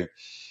day.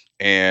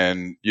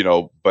 And,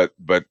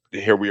 but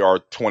here we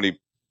are,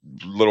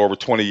 little over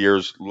 20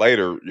 years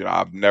later.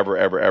 I've never,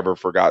 ever, ever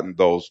forgotten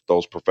those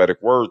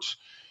prophetic words.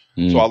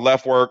 So I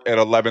left work at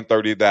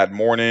 11:30 that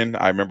morning.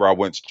 I remember I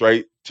went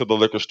straight to the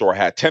liquor store,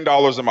 had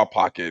 $10 in my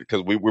pocket,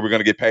 because we were going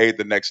to get paid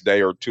the next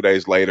day or 2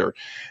 days later.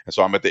 And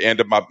so I'm at the end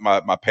of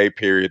my pay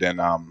period,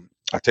 and I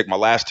take my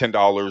last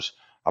 $10.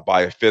 I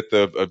buy a fifth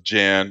of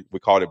gin. We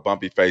called it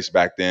Bumpy Face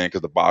back then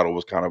because the bottle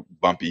was kind of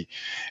bumpy.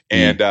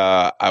 And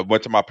I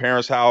went to my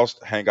parents' house,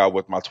 hang out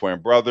with my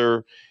twin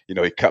brother.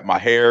 He cut my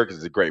hair because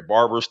he's a great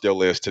barber,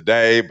 still is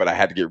today, but I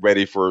had to get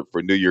ready for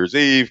New Year's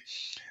Eve.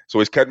 So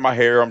he's cutting my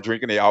hair. I'm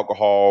drinking the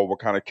alcohol. We're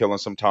kind of killing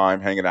some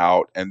time hanging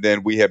out. And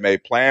then we had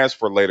made plans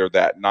for later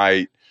that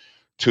night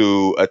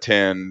to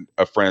attend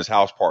a friend's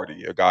house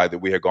party, a guy that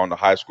we had gone to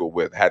high school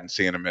with, hadn't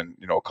seen him in,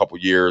 a couple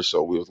years.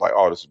 So we was like,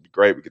 oh, this would be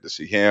great. We get to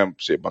see him,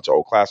 see a bunch of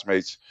old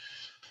classmates.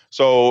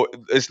 So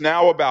it's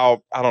now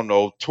about, I don't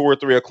know, 2 or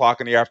 3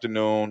 o'clock in the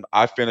afternoon.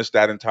 I finished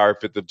that entire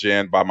fifth of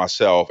gin by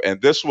myself.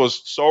 And this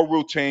was so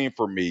routine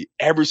for me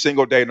every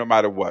single day, no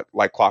matter what,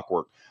 like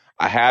clockwork.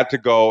 I had to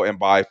go and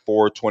buy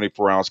 4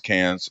 24-ounce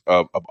cans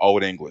of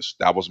Old English.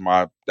 That was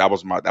my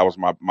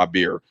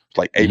beer. It's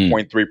like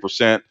Mm-hmm.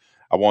 8.3%.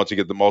 I wanted to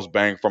get the most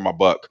bang for my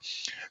buck.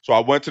 So I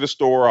went to the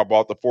store. I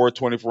bought the 4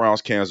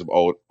 24-ounce cans of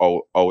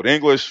Old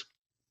English.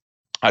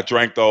 I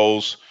drank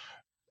those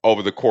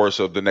over the course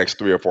of the next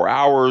 3 or 4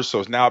 hours. So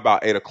it's now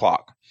about 8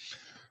 o'clock.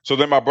 So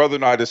then my brother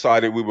and I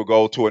decided we would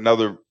go to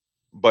another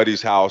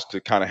buddy's house to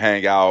kind of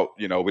hang out.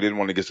 We didn't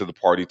want to get to the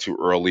party too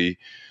early.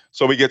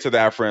 So we get to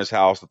that friend's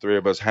house. The three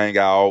of us hang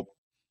out,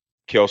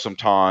 kill some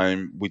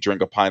time. We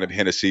drink a pint of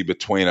Hennessy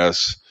between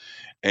us.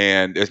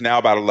 And it's now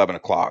about 11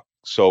 o'clock.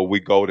 So we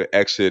go to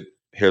exit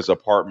his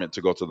apartment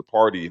to go to the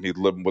party. And he's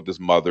living with his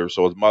mother.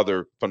 So his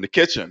mother from the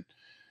kitchen,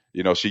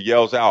 she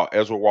yells out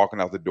as we're walking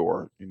out the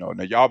door,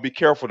 now y'all be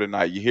careful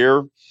tonight. You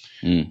hear?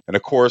 Mm. And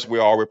of course, we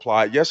all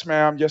replied, yes,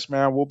 ma'am. Yes,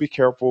 ma'am. We'll be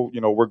careful.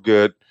 We're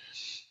good.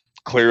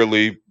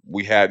 Clearly,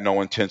 we had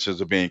no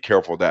intentions of being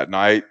careful that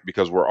night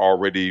because we're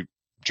already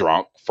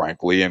drunk,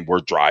 frankly, and we're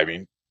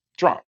driving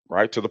drunk,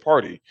 right, to the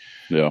party.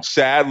 Yeah.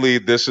 Sadly,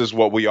 this is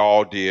what we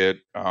all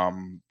did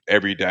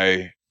every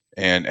day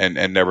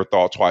and never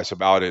thought twice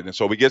about it. And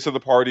so we get to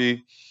the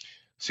party,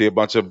 see a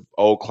bunch of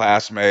old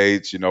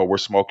classmates, we're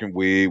smoking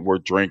weed, we're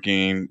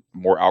drinking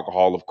more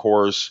alcohol, of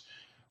course.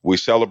 We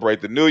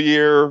celebrate the new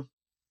year.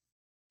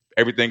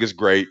 Everything is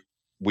great.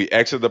 We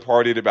exit the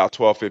party at about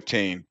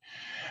 12:15.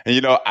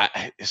 And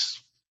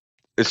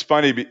it's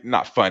funny,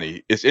 not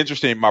funny. It's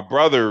interesting. My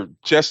brother,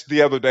 just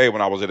the other day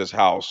when I was at his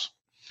house,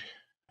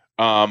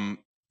 um,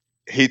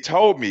 he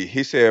told me,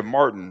 he said,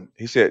 Martin,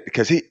 he said,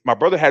 because my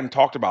brother hadn't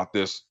talked about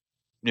this,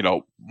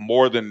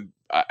 more than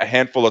a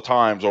handful of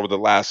times over the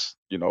last,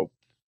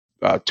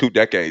 2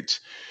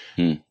 decades,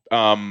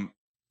 Mm.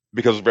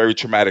 because it's very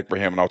traumatic for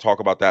him, and I'll talk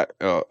about that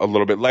a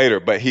little bit later.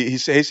 But he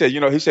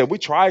said we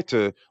tried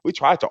to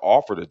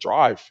offer to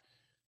drive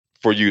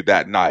for you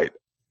that night.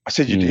 I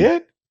said, you Mm.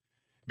 did?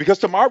 Because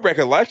to my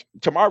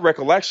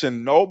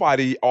recollection,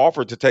 nobody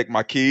offered to take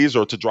my keys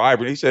or to drive.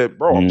 And he said,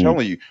 bro, I'm Mm.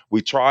 telling you,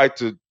 we tried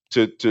to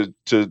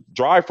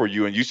drive for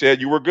you, and you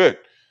said you were good.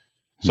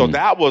 So Mm.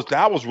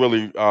 that was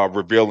really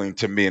revealing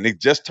to me, and he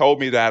just told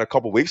me that a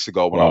couple weeks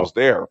ago when I Wow. was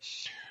there.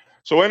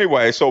 So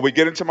anyway, so we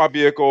get into my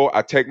vehicle.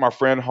 I take my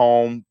friend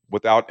home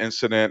without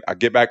incident. I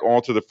get back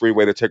onto the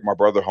freeway to take my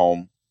brother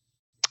home.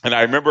 And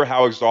I remember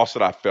how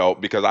exhausted I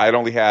felt because I had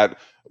only had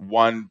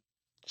one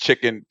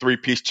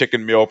three-piece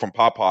chicken meal from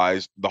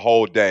Popeyes the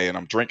whole day, and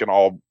I'm drinking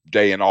all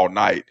day and all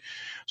night.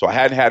 So I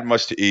hadn't had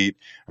much to eat.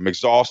 I'm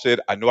exhausted.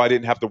 I knew I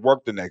didn't have to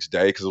work the next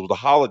day because it was a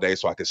holiday,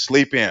 so I could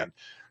sleep in.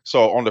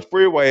 So on the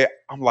freeway,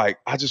 I'm like,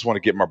 I just want to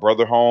get my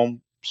brother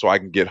home so I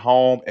can get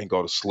home and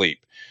go to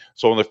sleep.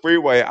 So on the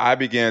freeway, I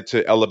began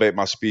to elevate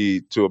my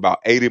speed to about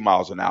 80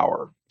 miles an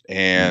hour. Mm.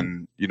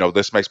 And,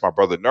 this makes my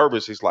brother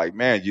nervous. He's like,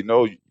 man, you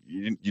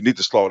need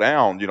to slow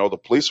down. The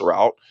police are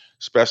out,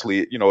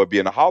 especially, it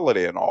being a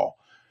holiday and all.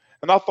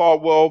 And I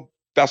thought, well,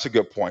 that's a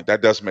good point.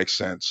 That does make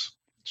sense.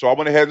 So I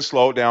went ahead and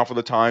slowed down for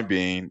the time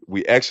being.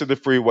 We exited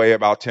the freeway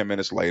about 10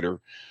 minutes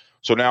later.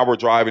 So now we're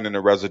driving in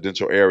a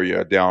residential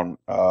area down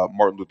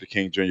Martin Luther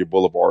King Jr.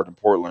 Boulevard in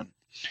Portland.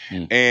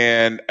 Mm.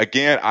 And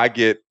again, I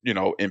get,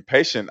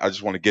 impatient. I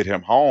just want to get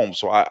him home.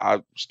 So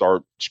I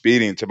start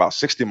speeding to about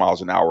 60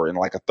 miles an hour in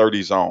like a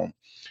 30 zone.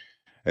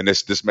 And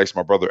this makes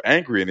my brother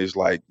angry. And he's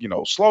like,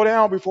 slow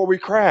down before we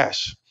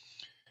crash.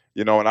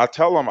 And I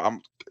tell him,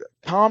 I'm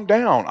calm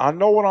down. I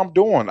know what I'm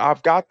doing.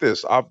 I've got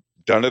this. I've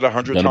done it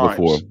 100 Done it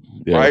before. times,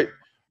 Yeah. right?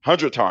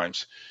 100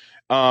 times.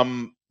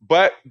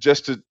 But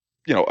just to,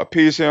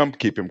 appease him,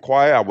 keep him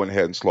quiet, I went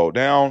ahead and slowed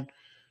down.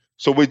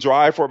 So we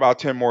drive for about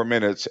 10 more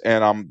minutes,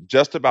 and I'm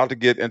just about to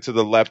get into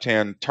the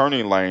left-hand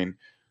turning lane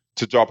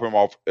to drop him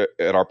off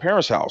at our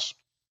parents' house.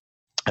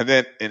 And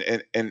then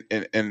in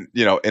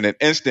an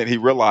instant, he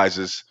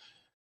realizes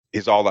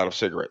he's all out of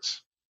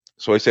cigarettes.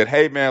 So he said,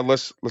 hey, man,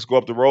 let's go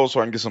up the road so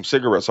I can get some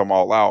cigarettes. I'm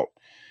all out.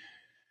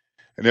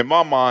 And in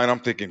my mind, I'm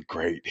thinking,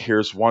 great,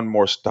 here's one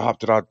more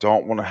stop that I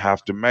don't want to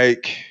have to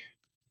make.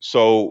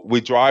 So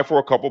we drive for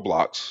a couple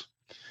blocks.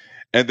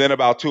 And then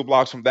about 2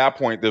 blocks from that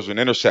point, there's an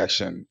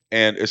intersection.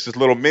 And it's this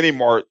little mini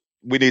mart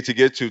we need to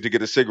get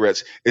the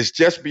cigarettes. It's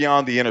just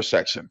beyond the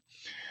intersection.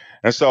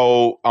 And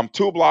so I'm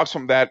 2 blocks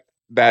from that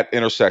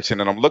intersection,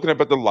 and I'm looking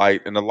up at the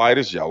light, and the light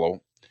is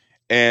yellow.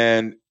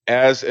 And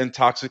as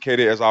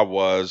intoxicated as I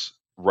was,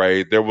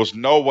 Ray, there was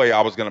no way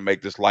I was going to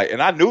make this light.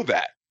 And I knew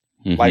that.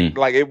 Mm-hmm.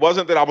 Like it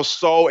wasn't that I was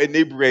so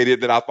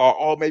inebriated that I thought,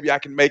 oh, maybe I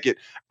can make it.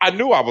 I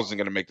knew I wasn't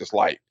going to make this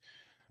light,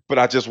 but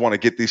I just want to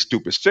get these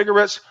stupid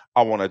cigarettes.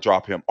 I want to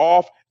drop him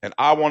off, and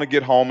I want to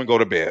get home and go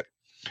to bed.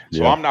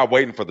 So Yeah. I'm not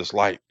waiting for this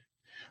light.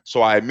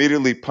 So I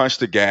immediately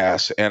punched the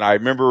gas, and I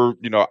remember,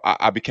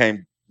 I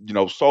became,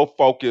 so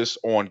focused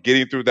on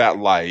getting through that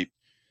light.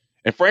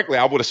 And frankly,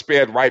 I would have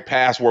sped right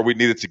past where we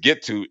needed to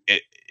get to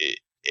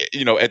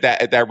at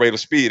that rate of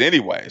speed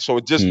anyway. So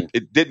Mm.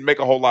 it didn't make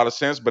a whole lot of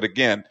sense. But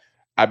again,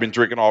 I've been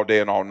drinking all day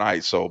and all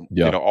night, so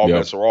Yeah. all Yeah.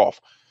 bets are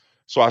off.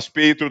 So I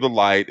speed through the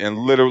light, and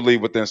literally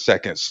within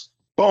seconds,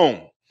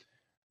 boom!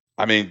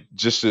 I mean,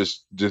 just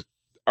this just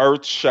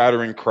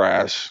earth-shattering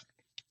crash.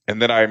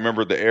 And then I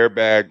remember the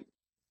airbag,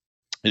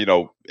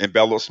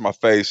 envelops my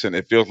face, and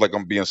it feels like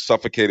I'm being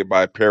suffocated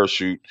by a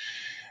parachute.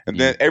 And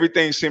then Mm.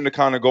 everything seemed to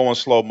kind of go in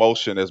slow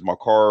motion as my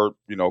car,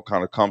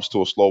 kind of comes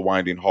to a slow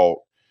winding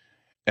halt.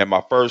 And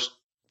my first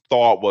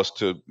thought was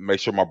to make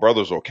sure my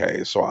brother's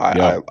okay. So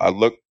Yeah. I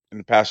look in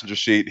the passenger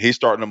seat. He's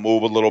starting to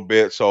move a little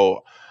bit.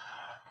 So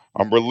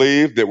I'm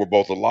relieved that we're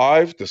both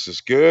alive. This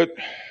is good.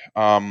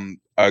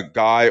 A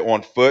guy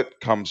on foot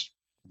comes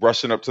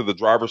rushing up to the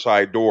driver's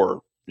side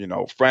door,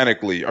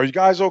 frantically. Are you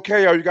guys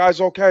okay? Are you guys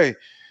okay?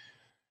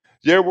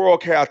 Yeah, we're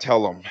okay. I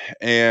tell him.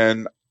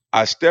 And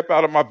I step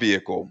out of my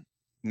vehicle.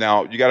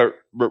 Now, you got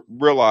to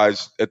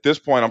realize at this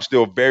point, I'm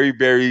still very,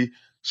 very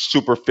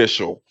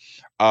superficial.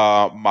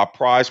 My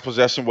prized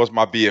possession was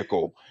my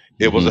vehicle.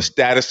 It was a Mm-hmm.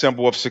 status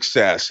symbol of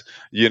success.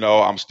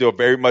 I'm still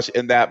very much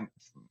in that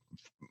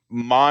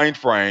mind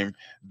frame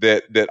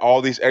that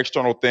all these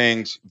external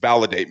things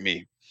validate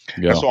me.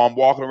 And Yeah. so I'm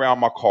walking around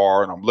my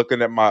car and I'm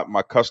looking at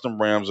my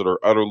custom rims that are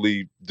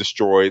utterly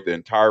destroyed. The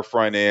entire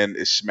front end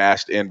is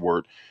smashed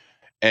inward.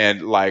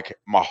 And like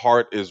my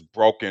heart is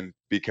broken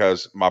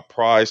because my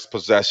prized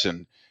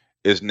possession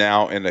is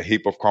now in a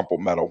heap of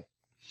crumpled metal.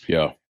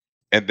 Yeah.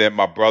 And then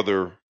my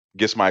brother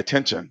gets my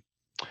attention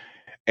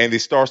and he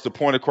starts to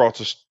point across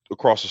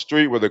the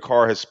street where the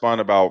car had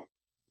spun about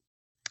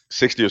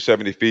 60 or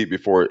 70 feet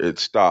before it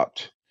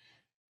stopped.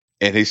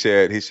 And he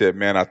said,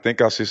 man, I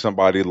think I see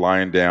somebody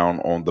lying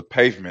down on the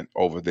pavement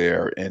over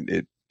there, and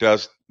it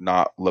does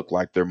not look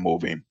like they're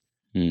moving.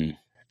 Mm.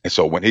 And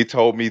so when he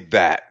told me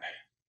that,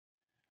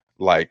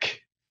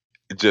 like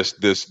just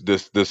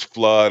this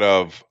flood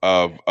of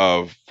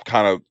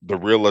kind of the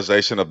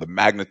realization of the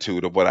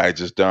magnitude of what I had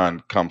just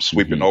done comes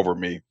sweeping Mm-hmm. over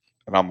me.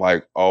 And I'm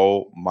like,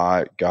 oh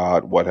my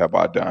God, what have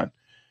I done?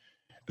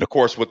 And of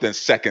course, within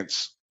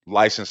seconds,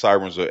 lights and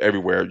sirens are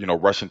everywhere,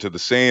 rushing to the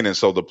scene. And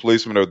so the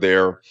policemen are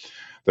there,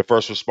 the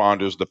first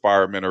responders, the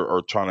firemen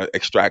are trying to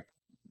extract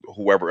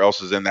whoever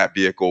else is in that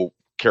vehicle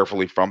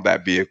carefully from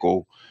that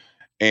vehicle.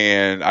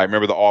 And I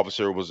remember the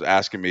officer was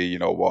asking me,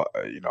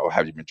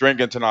 have you been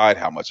drinking tonight?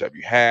 How much have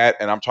you had?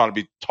 And I'm trying to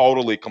be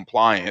totally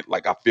compliant.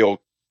 Like I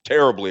feel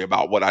terribly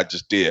about what I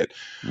just did.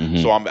 Mm-hmm.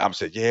 So I'm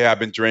saying, yeah, I've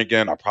been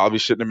drinking. I probably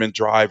shouldn't have been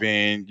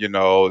driving, and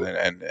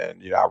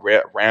I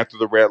ran through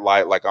the red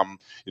light. Like I'm,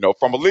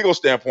 from a legal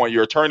standpoint,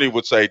 your attorney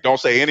would say, don't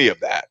say any of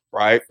that.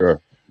 Right.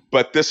 Sure.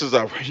 But this is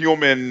a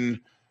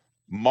human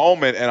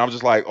moment. And I'm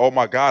just like, oh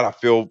my God, I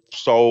feel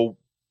so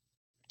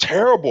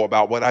terrible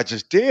about what I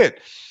just did.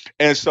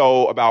 And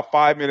so about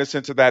 5 minutes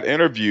into that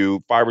interview,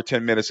 5 or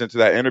 10 minutes into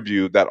that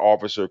interview, that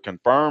officer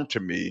confirmed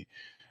to me,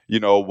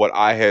 what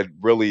I had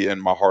really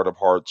in my heart of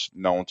hearts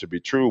known to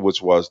be true,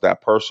 which was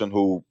that person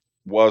who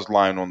was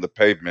lying on the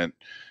pavement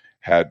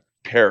had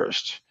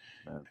perished.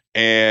 Man.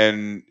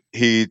 And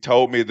he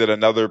told me that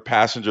another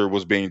passenger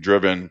was being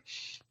driven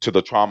to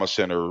the trauma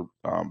center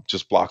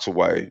just blocks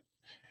away.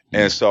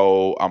 And Mm.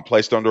 so I'm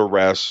placed under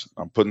arrest.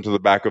 I'm put into the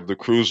back of the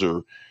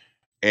cruiser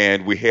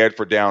and we head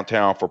for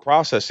downtown for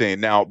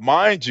processing. Now,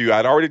 mind you,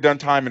 I'd already done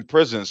time in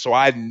prison, so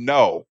I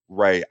know,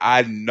 Ray,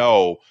 I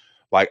know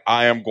like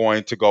I am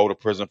going to go to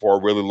prison for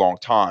a really long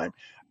time.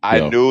 I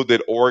Yeah. knew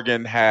that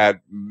Oregon had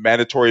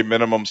mandatory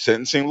minimum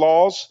sentencing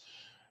laws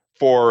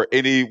for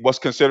any what's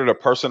considered a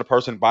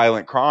person-to-person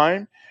violent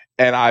crime.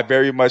 And I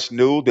very much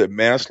knew that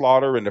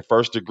manslaughter in the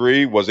first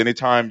degree was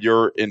anytime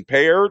you're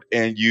impaired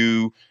and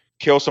you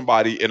kill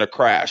somebody in a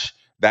crash.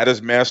 That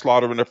is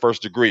manslaughter in the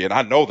first degree. And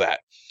I know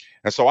that.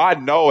 And so I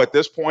know at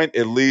this point,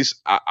 at least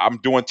I'm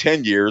doing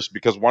 10 years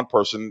because one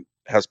person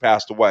has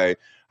passed away.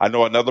 I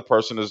know another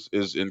person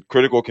is in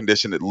critical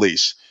condition at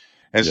least.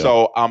 And Yeah.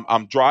 so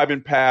I'm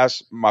driving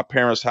past my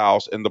parents'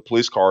 house in the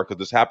police car because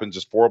this happened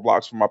just 4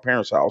 blocks from my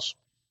parents' house.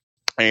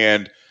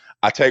 And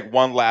I take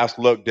one last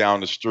look down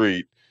the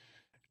street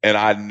and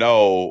I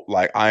know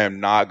like I am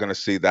not going to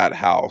see that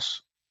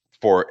house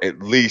for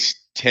at least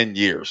 10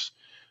 years.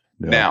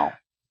 Yeah. Now,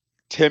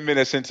 10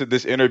 minutes into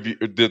this interview,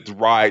 the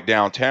ride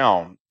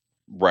downtown,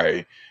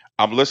 Ray,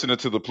 I'm listening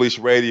to the police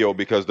radio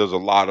because there's a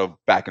lot of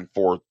back and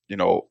forth,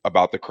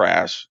 about the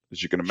crash,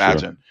 as you can Sure.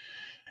 imagine.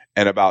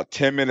 And about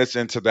 10 minutes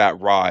into that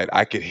ride,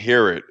 I could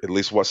hear it, at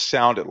least what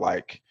sounded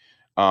like.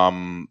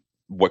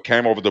 What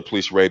came over the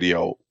police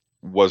radio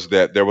was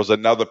that there was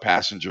another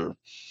passenger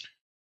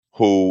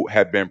who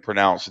had been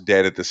pronounced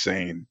dead at the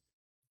scene.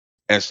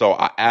 And so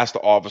I asked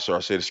the officer, I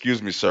said,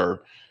 excuse me, sir.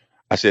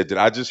 I said, did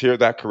I just hear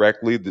that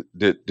correctly?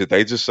 Did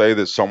they just say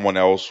that someone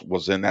else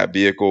was in that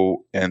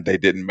vehicle and they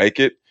didn't make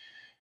it?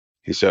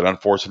 He said,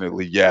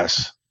 unfortunately,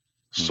 yes.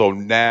 Mm. So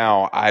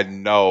now I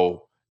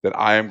know that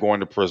I am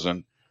going to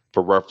prison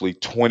for roughly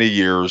 20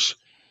 years,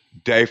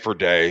 day for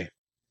day.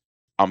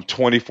 I'm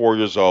 24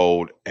 years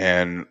old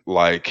and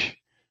like,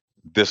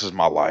 this is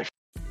my life.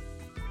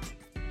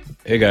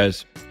 Hey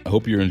guys, I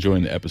hope you're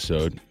enjoying the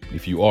episode.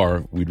 If you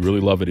are, we'd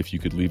really love it if you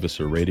could leave us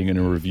a rating and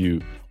a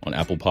review on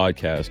Apple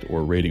Podcast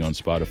or a rating on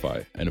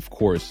Spotify. And of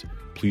course,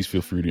 please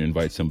feel free to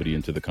invite somebody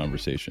into the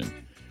conversation.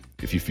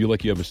 If you feel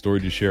like you have a story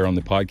to share on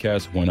the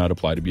podcast, why not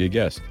apply to be a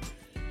guest?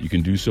 You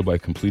can do so by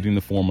completing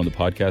the form on the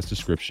podcast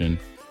description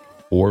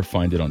or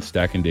find it on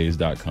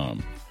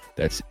stackanddays.com.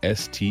 That's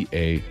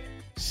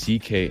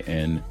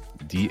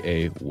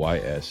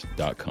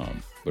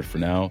stacknday's.com. But for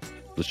now,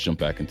 let's jump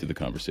back into the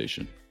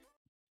conversation.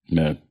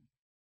 Man,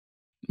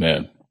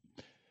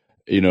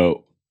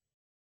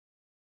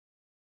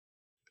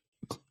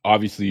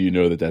 obviously,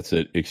 that's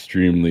an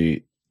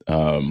extremely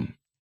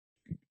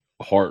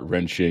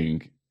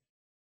heart-wrenching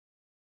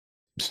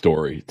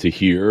story to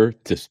hear.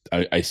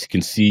 I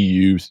can see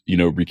you,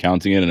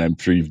 recounting it, and I'm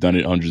sure you've done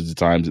it hundreds of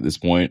times at this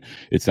point.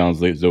 It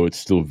sounds like as though it's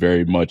still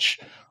very much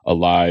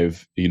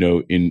alive,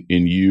 in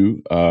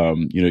you,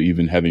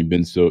 even having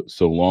been so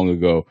long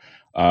ago.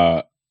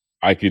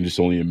 I can just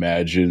only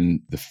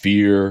imagine the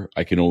fear.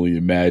 I can only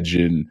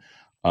imagine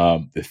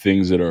the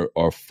things that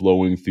are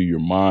flowing through your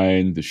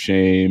mind, the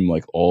shame,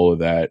 like all of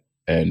that.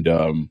 And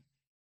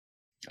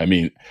I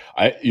mean,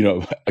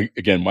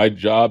 again, my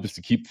job is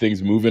to keep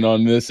things moving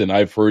on this, and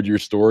I've heard your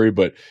story,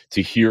 but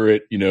to hear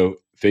it,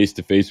 face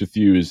to face with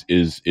you is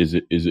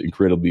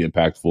incredibly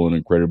impactful and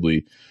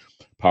incredibly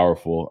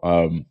powerful.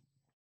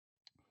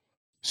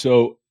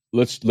 So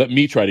let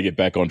me try to get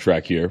back on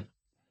track here.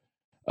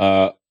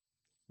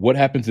 What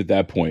happens at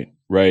that point,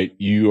 right?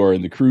 You are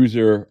in the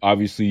cruiser.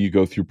 Obviously, you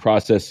go through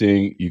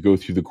processing, you go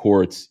through the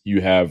courts,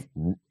 you have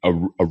a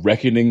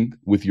reckoning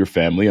with your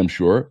family, I'm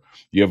sure.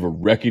 You have a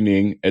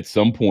reckoning at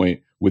some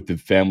point with the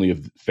family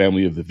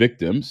of the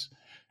victims.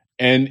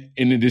 And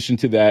in addition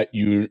to that,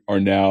 you are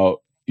now,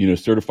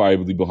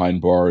 certifiably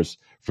behind bars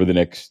for the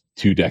next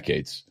 2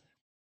 decades.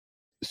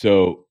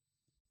 So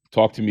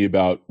talk to me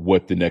about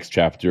what the next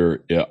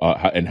chapter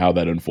and how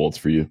that unfolds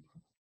for you.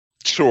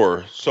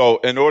 Sure. So,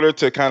 in order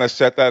to kind of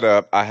set that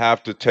up, I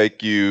have to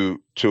take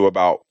you to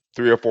about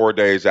 3 or 4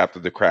 days after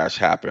the crash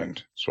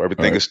happened. So, All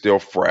everything right. is still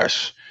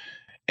fresh.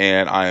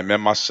 And I am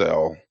in my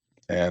cell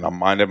and I'm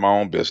minding my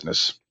own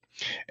business.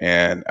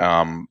 And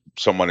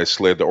someone had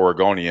slid the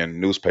Oregonian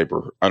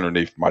newspaper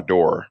underneath my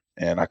door.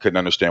 And I couldn't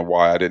understand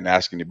why. I didn't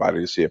ask anybody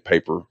to see a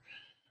paper.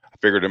 I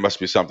figured there must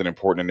be something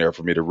important in there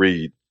for me to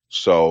read.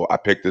 So, I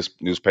picked this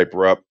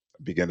newspaper up,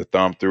 began to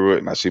thumb through it,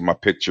 and I see my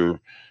picture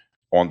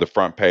on the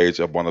front page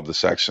of one of the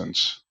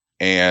sections.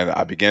 And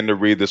I began to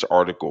read this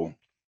article.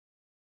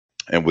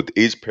 And with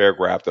each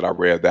paragraph that I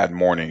read that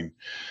morning,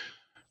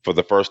 for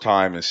the first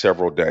time in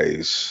several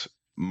days,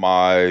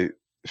 my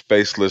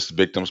faceless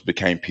victims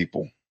became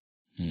people.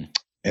 Hmm.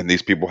 And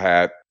these people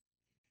had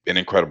an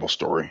incredible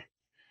story.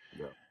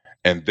 Yeah.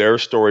 And their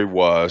story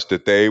was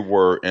that they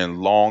were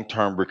in long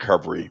term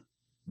recovery.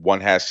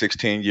 One has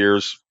 16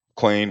 years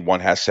clean,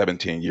 one has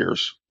 17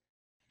 years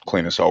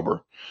clean and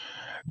sober.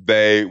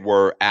 They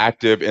were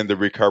active in the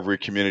recovery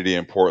community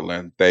in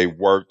Portland. They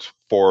worked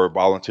for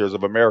Volunteers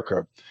of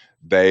America.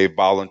 They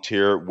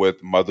volunteered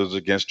with Mothers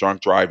Against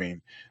Drunk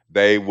Driving.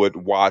 They would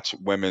watch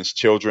women's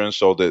children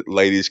so that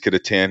ladies could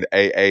attend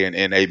AA and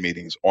NA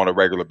meetings on a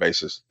regular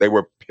basis. They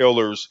were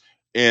pillars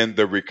in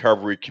the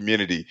recovery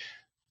community.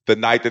 The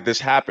night that this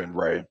happened,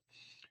 Ray,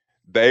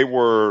 they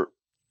were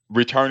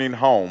returning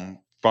home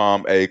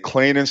from a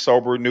clean and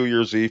sober New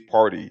Year's Eve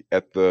party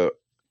at the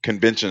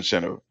convention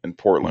center in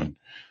Portland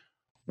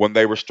when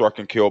they were struck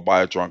and killed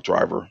by a drunk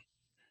driver.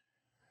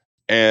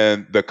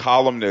 And the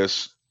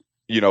columnist,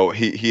 he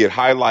had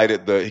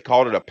highlighted he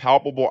called it a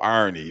palpable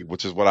irony,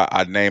 which is what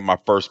I named my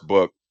first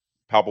book,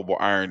 Palpable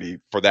Irony,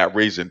 for that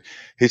reason.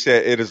 He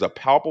said it is a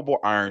palpable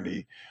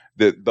irony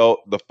that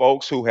the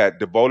folks who had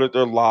devoted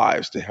their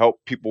lives to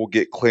help people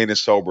get clean and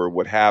sober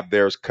would have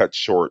theirs cut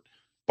short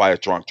by a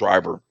drunk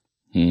driver.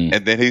 Hmm.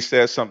 And then he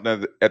said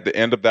something at the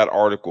end of that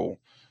article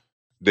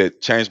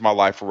that changed my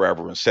life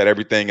forever and set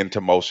everything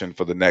into motion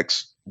for the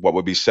next, what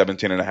would be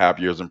 17 and a half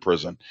years in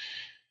prison.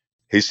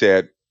 He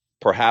said,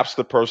 perhaps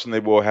the person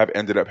they will have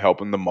ended up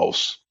helping the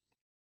most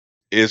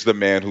is the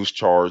man who's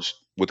charged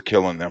with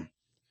killing them.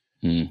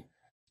 Hmm.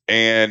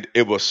 And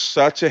it was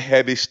such a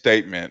heavy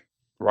statement,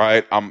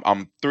 right?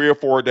 I'm 3 or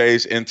 4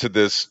 days into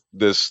this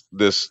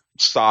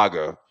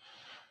saga,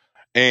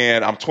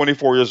 and I'm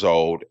 24 years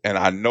old, and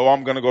I know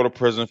I'm going to go to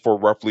prison for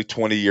roughly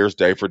 20 years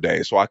day for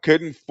day. So I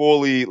couldn't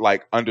fully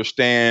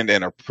understand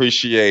and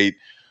appreciate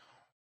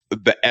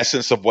the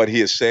essence of what he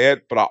had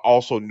said, but I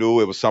also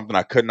knew it was something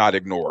I could not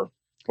ignore.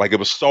 Like, it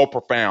was so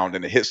profound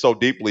and it hit so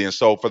deeply. And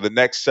so for the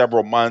next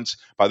several months,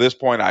 by this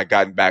point, I had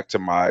gotten back to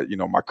my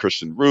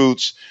Christian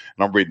roots,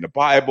 and I'm reading the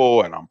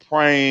Bible and I'm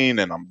praying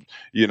and I'm,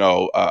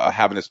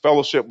 having this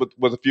fellowship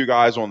with a few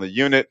guys on the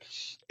unit.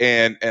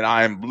 And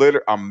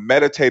I'm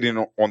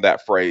meditating on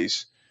that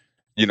phrase,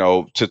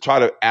 to try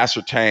to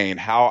ascertain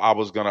how I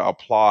was going to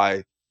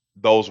apply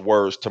those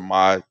words to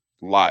my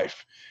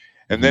life.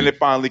 And then Hmm. it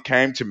finally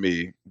came to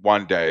me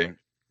one day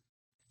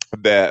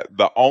that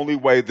the only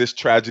way this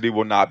tragedy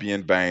will not be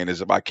in vain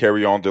is if I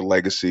carry on the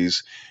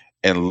legacies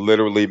and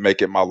literally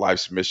make it my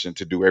life's mission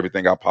to do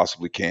everything I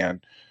possibly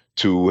can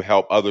to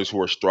help others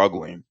who are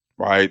struggling,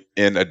 right,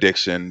 in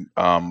addiction,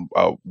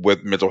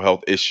 with mental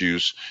health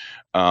issues,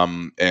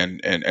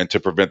 and to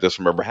prevent this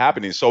from ever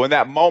happening. So in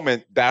that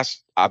moment,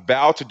 I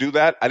vowed to do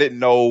that. I didn't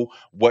know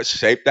what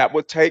shape that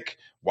would take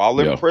while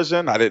in Yeah.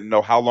 prison. I didn't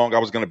know how long I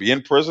was going to be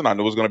in prison. I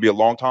knew it was going to be a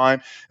long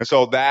time. And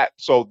so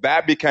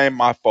that became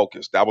my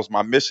focus. That was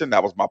my mission.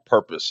 That was my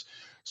purpose.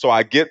 So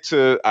I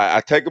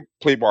take a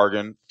plea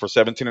bargain for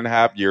 17 and a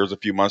half years a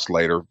few months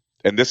later.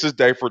 And this is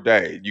day for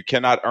day. You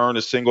cannot earn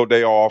a single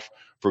day off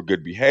for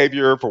good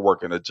behavior, for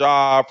working a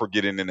job, for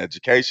getting an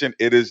education.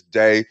 It is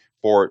day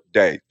for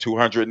day,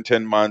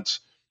 210 months.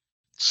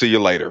 See you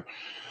later.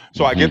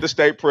 So I get to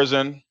state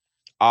prison.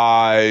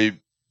 I,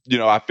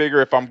 I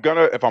figure if I'm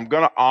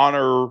gonna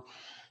honor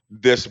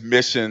this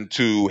mission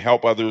to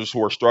help others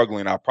who are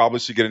struggling, I probably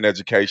should get an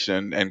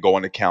education and go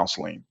into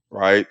counseling,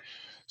 right?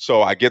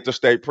 So I get to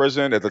state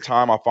prison. At the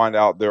time, I find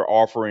out they're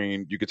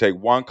offering you could take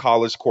one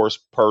college course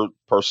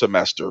per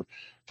semester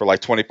for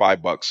like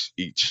 $25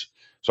 each.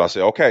 So I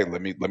say, okay,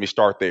 let me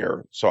start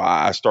there. So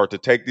I start to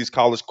take these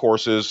college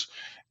courses,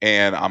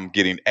 and I'm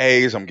getting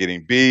A's, I'm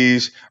getting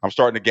B's, I'm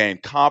starting to gain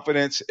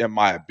confidence in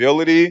my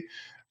ability.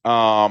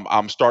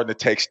 I'm starting to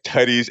take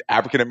studies,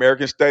 African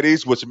American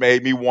studies, which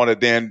made me want to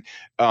then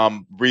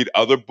read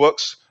other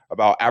books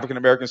about African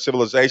American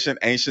civilization,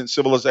 ancient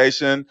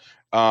civilization,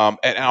 and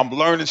I'm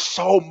learning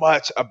so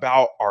much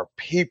about our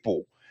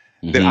people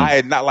that Hmm. I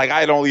had not, like, I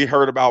had only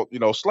heard about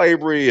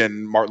slavery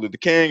and Martin Luther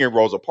King and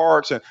Rosa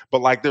Parks, but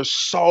like there's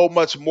so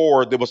much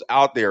more that was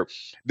out there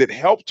that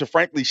helped to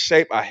frankly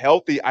shape a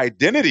healthy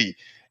identity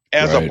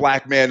as a Right.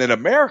 black man in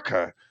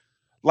America.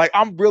 Like,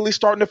 I'm really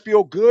starting to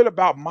feel good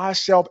about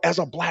myself as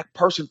a black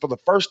person for the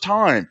first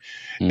time.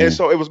 And Mm.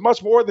 so it was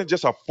much more than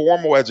just a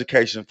formal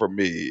education for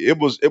me. It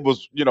was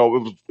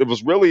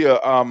really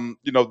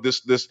a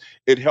this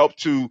it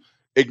helped to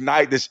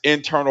ignite this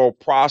internal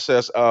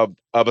process of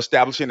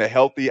establishing a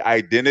healthy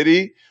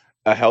identity,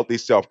 a healthy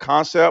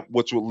self-concept,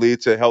 which would lead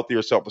to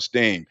healthier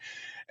self-esteem.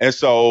 And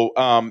so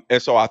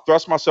I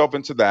thrust myself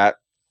into that.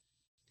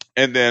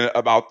 And then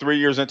about 3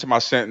 years into my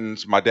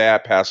sentence, my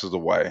dad passes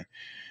away.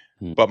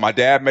 Mm. But my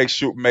dad made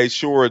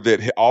sure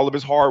that all of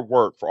his hard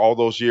work for all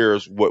those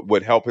years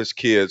would help his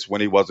kids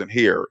when he wasn't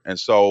here. And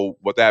so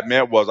what that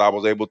meant was I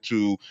was able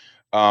to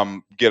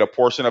get a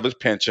portion of his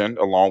pension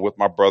along with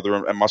my brother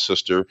and my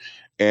sister.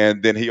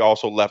 And then he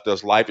also left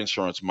us life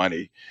insurance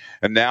money.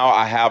 And now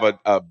I have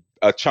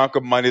a chunk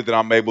of money that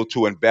I'm able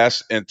to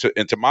invest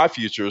into my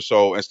future.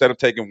 So instead of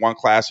taking one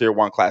class here,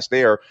 one class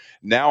there,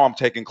 now I'm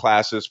taking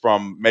classes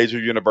from major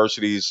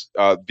universities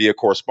via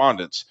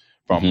correspondence,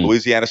 from Hmm.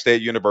 Louisiana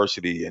State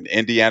University and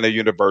Indiana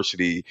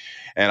University.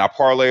 And I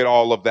parlayed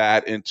all of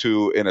that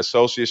into an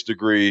associate's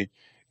degree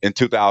in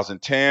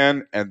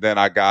 2010. And then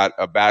I got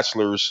a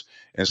bachelor's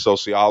in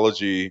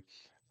sociology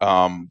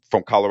from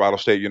Colorado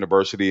State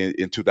University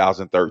in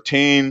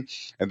 2013.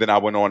 And then I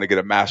went on to get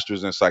a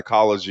master's in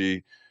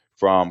psychology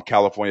from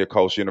California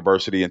Coast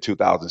University in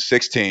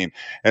 2016.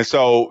 And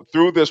so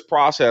through this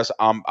process,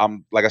 I'm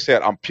like I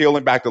said, I'm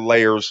peeling back the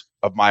layers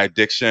of my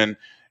addiction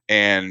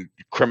and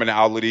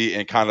criminality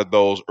and kind of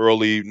those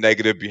early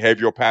negative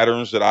behavioral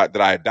patterns that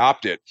I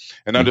adopted,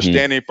 and Hmm.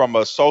 understanding from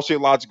a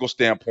sociological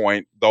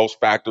standpoint those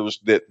factors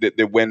that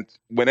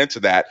went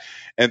into that,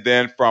 and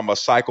then from a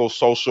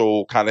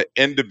psychosocial kind of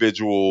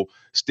individual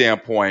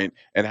standpoint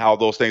and how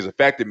those things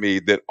affected me,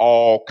 that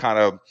all kind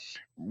of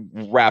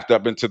wrapped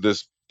up into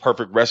this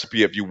perfect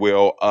recipe, if you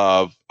will,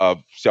 of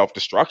self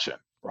destruction,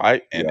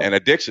 right, and Yeah. and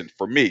addiction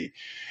for me.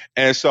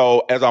 And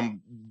so as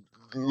I'm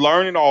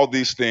learning all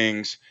these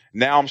things,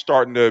 now I'm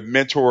starting to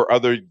mentor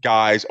other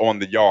guys on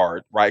the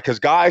yard, right? Because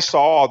guys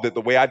saw that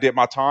the way I did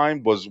my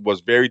time was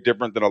very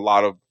different than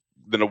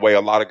the way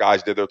a lot of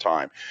guys did their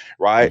time,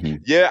 right? Hmm.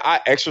 Yeah, I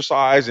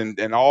exercise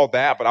and all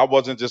that, but I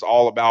wasn't just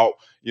all about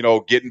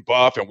getting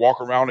buff and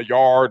walking around the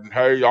yard and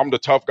hey, I'm the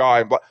tough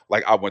guy.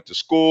 Like, I went to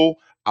school,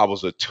 I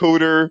was a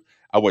tutor,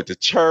 I went to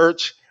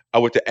church, I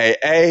went to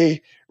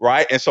AA,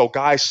 right? And so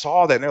guys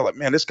saw that and they're like,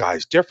 man, this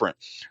guy's different.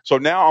 So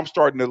now I'm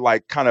starting to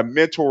like kind of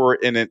mentor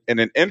in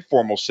an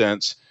informal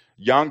sense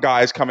young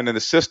guys coming in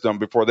the system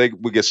before they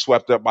would get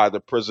swept up by the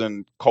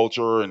prison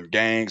culture and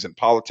gangs and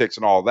politics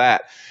and all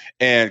that.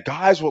 And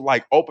guys would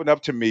like open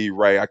up to me,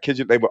 Ray. I kid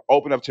you, they would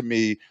open up to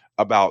me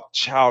about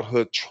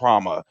childhood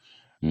trauma.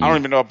 I don't Mm.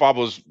 even know if I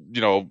was,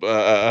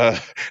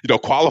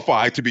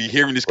 qualified to be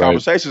hearing these Right.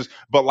 conversations,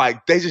 but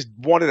like they just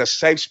wanted a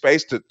safe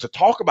space to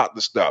talk about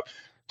this stuff,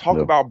 talk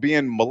Yeah. about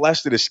being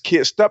molested as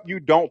kids, stuff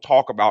you don't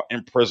talk about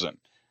in prison,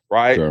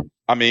 right? Sure.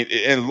 I mean,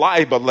 in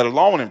life, but let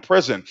alone in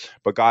prison.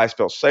 But guys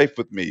felt safe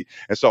with me,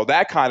 and so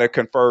that kind of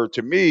conferred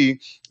to me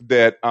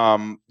that,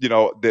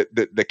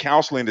 that the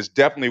counseling is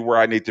definitely where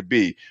I need to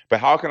be. But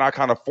how can I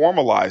kind of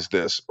formalize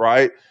this,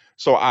 right?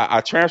 So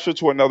I transferred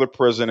to another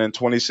prison in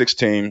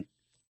 2016,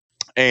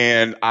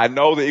 and I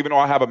know that even though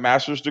I have a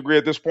master's degree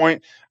at this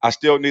point, I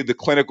still need the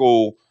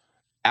clinical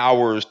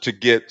hours to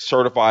get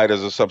certified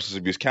as a substance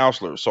abuse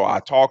counselor. So I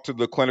talked to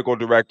the clinical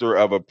director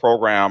of a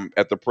program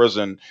at the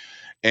prison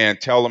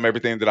and tell them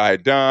everything that I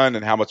had done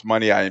and how much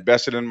money I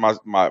invested in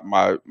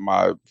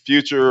my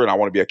future, and I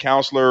want to be a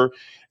counselor.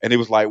 And he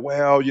was like,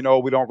 well, we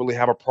don't really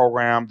have a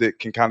program that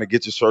can kind of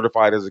get you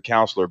certified as a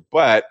counselor,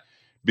 but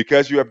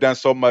because you have done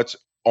so much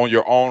on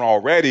your own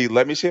already,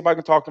 let me see if I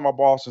can talk to my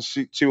boss and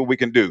see what we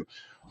can do.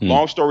 Mm.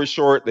 Long story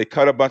short, they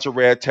cut a bunch of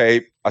red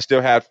tape. I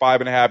still had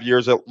 5.5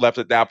 years left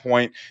at that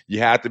point. You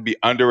had to be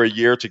under a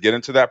year to get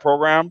into that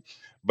program.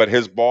 But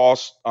his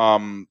boss,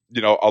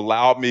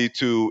 allowed me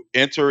to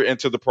enter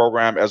into the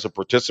program as a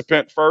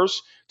participant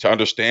first to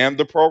understand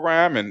the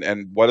program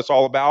and what it's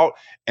all about.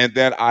 And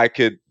then I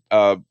could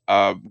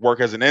work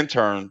as an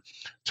intern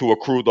to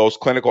accrue those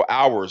clinical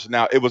hours.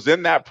 Now, it was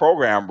in that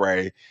program,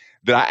 Ray,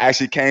 that I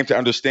actually came to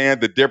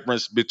understand the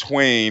difference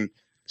between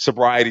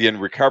sobriety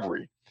and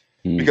recovery.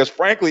 Mm. Because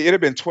frankly, it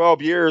had been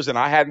 12 years and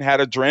I hadn't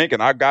had a drink,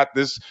 and I got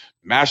this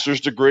master's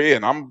degree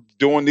and I'm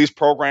doing these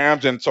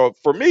programs. And so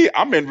for me,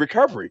 I'm in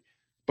recovery.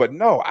 But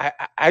no,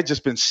 I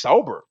just been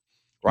sober,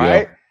 Yeah.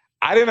 right?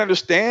 I didn't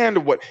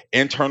understand what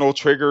internal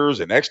triggers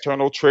and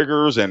external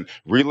triggers and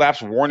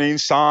relapse warning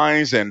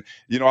signs. And,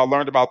 I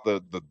learned about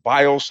the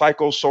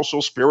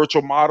biopsychosocial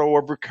spiritual model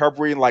of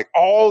recovery and like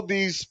all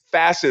these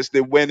facets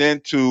that went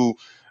into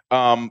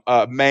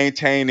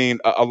maintaining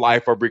a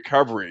life of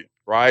recovery,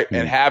 right?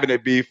 And Mm. having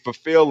it be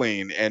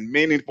fulfilling and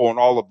meaningful and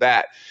all of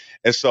that.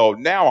 And so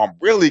now I'm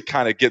really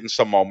kind of getting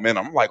some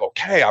momentum. I'm like,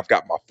 okay, I've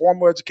got my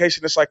formal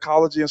education in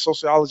psychology and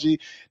sociology.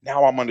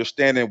 Now I'm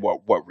understanding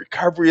what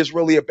recovery is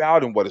really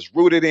about and what it's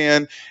rooted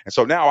in. And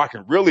so now I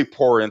can really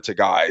pour into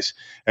guys.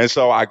 And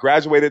so I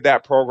graduated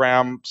that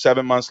program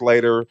 7 months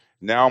later.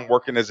 Now I'm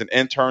working as an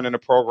intern in the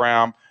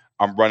program.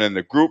 I'm running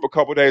the group a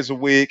couple days a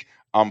week.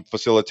 I'm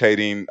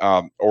facilitating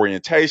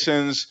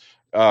orientations,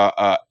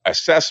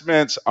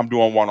 assessments. I'm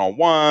doing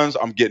one-on-ones.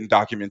 I'm getting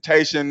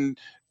documentation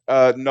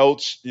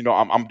notes.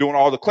 I'm doing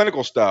all the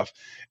clinical stuff.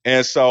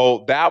 And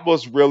so that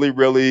was really,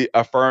 really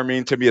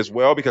affirming to me as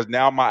well, because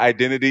now my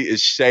identity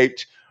is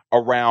shaped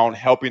around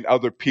helping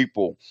other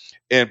people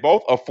in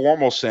both a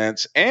formal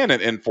sense and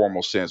an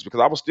informal sense, because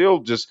I was still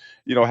just,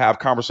 have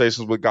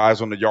conversations with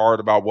guys on the yard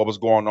about what was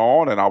going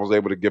on, and I was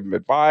able to give them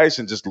advice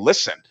and just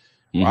listen.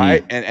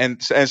 Right.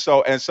 Mm-hmm. And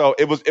so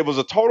it was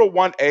a total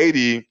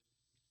 180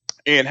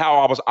 in how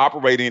I was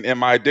operating in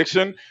my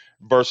addiction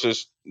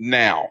versus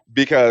now.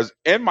 Because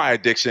in my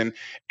addiction,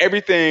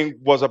 everything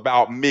was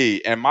about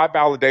me, and my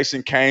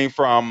validation came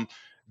from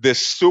this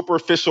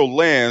superficial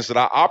lens that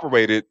I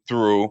operated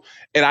through.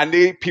 And I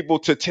need people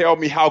to tell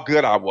me how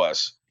good I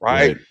was,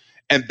 right? Right.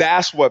 And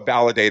that's what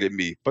validated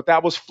me. But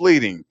that was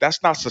fleeting.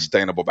 That's not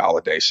sustainable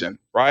validation,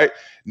 right?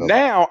 Yep.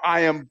 Now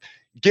I am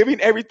giving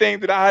everything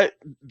that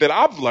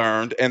I've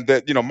learned, and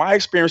that my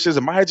experiences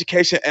and my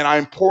education, and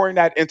I'm pouring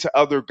that into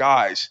other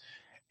guys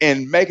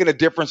and making a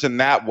difference in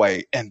that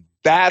way. And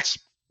that's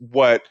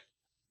what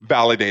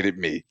validated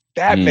me.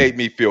 That Mm. made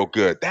me feel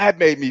good. That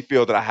made me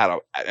feel that I had an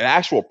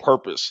actual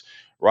purpose,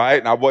 right?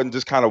 And I wasn't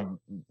just kind of,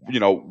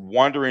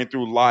 wandering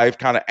through life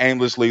kind of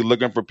aimlessly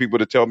looking for people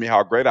to tell me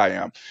how great I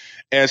am.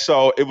 And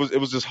so it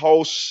was this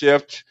whole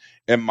shift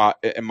in my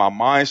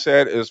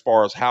mindset as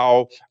far as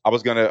how I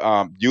was going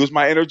to use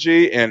my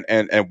energy and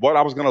what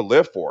I was going to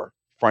live for,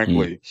 Mm.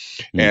 frankly.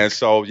 Mm. And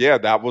so yeah,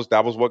 that was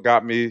what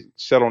got me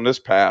set on this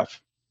path.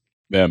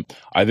 Man,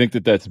 I think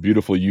that that's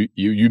beautiful.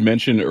 You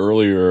mentioned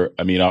earlier.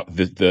 I mean,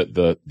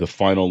 the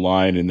final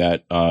line in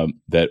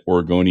that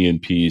Oregonian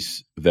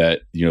piece,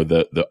 that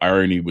the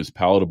irony was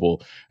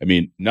palatable. I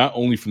mean, not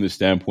only from the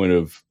standpoint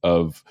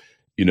of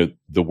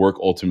the work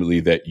ultimately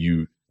that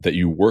you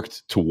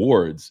worked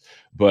towards,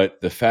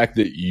 but the fact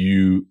that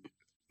you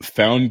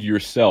found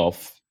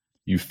yourself,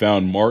 you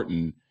found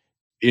Martin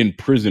in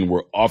prison,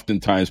 where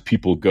oftentimes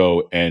people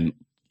go and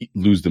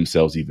lose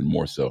themselves even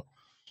more so.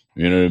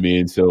 You know what I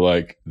mean? So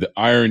like the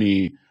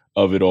irony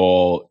of it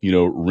all,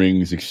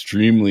 rings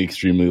extremely,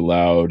 extremely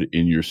loud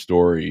in your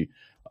story.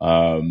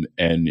 And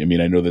I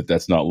mean, I know that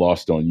that's not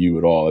lost on you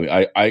at all.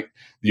 I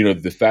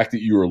mean, the fact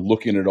that you were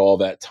looking at all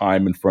that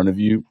time in front of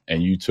you,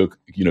 and you took,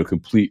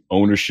 complete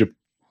ownership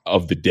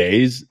of the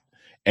days,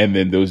 and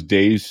then those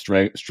days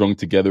strung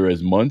together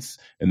as months,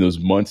 and those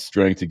months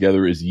strung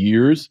together as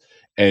years.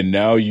 And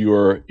now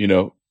you're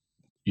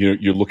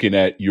looking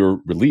at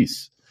your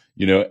release,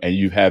 and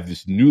you have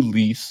this new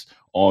lease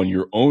on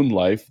your own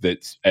life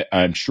that's,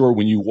 I'm sure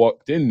when you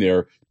walked in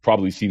there,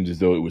 probably seems as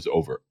though it was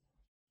over.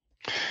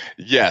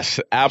 Yes,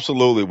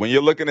 absolutely. When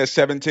you're looking at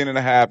 17 and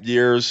a half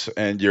years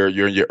and you're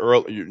in your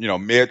early,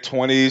 mid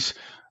 20s,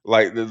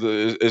 like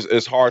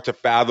it's hard to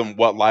fathom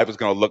what life is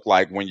going to look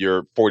like when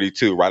you're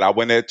 42, right? I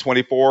went at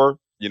 24,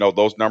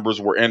 those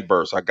numbers were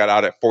inverse. I got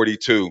out at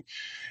 42.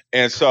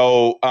 And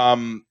so,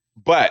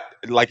 but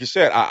like you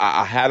said,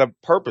 I had a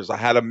purpose, I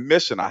had a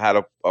mission, I had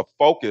a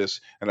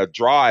focus and a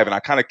drive, and I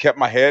kind of kept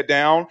my head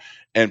down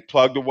and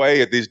plugged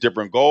away at these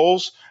different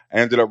goals. I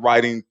ended up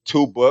writing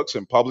 2 books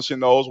and publishing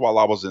those while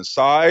I was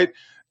inside.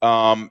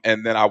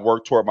 And then I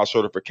worked toward my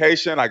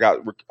certification. I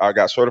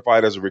got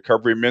certified as a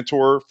recovery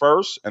mentor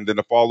first, and then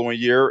the following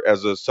year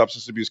as a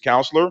substance abuse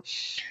counselor.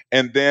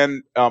 And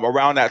then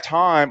around that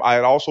time, I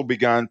had also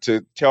begun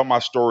to tell my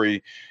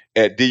story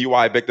at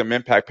DUI victim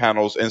impact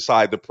panels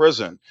inside the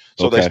prison.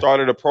 So they Okay.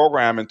 started a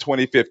program in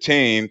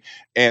 2015,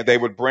 and they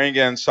would bring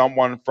in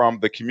someone from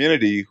the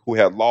community who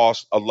had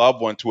lost a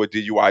loved one to a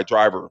DUI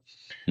driver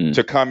Hmm.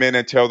 to come in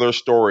and tell their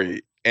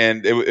story.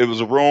 And it was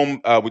a room,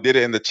 we did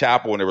it in the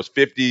chapel, and there was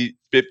 50.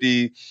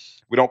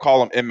 We don't call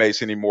them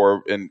inmates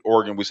anymore. In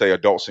Oregon, we say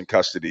adults in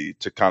custody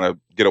to kind of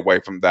get away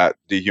from that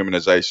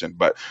dehumanization.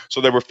 But so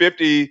there were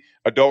 50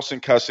 adults in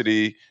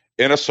custody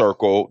in a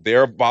circle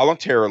there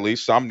voluntarily,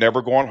 some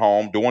never going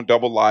home, doing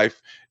double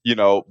life,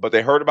 but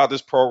they heard about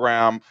this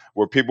program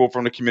where people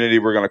from the community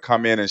were going to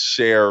come in and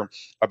share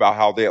about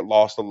how they had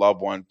lost a loved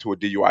one to a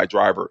DUI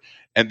driver.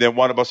 And then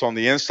one of us on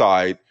the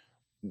inside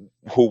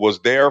who was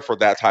there for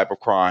that type of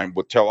crime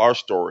would tell our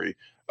story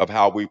of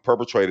how we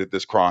perpetrated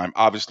this crime,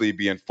 obviously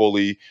being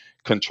fully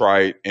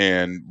contrite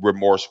and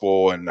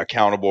remorseful and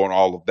accountable and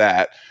all of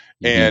that.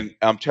 Mm-hmm. And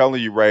I'm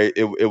telling you, Ray,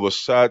 it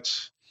was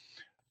such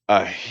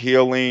a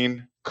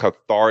healing,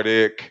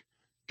 cathartic,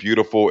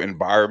 beautiful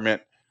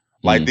environment.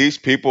 Like Mm-hmm. these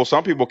people,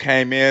 some people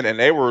came in and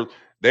they were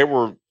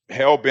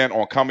hell bent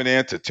on coming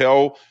in to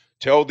tell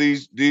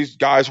these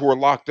guys who are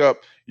locked up,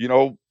 you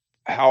know,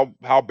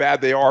 how bad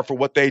they are for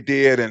what they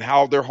did and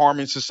how they're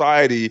harming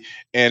society.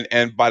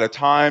 And by the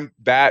time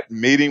that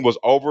meeting was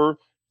over,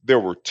 there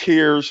were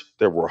tears,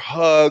 there were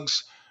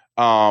hugs.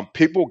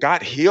 People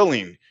got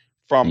healing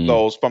from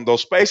those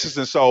spaces,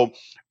 and so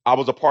I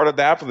was a part of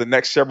that for the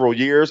next several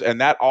years,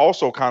 and that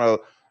also kind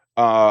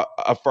of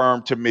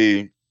affirmed to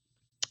me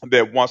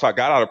that once I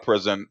got out of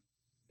prison,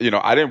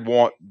 I didn't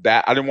want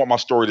that. I didn't want my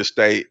story to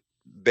stay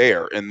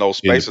there in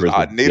those In the spaces.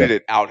 I prison. needed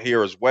Yep. it out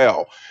here as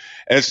well.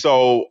 And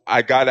so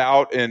I got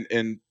out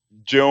in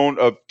June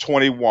of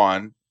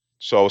 21.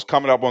 So it's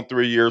coming up on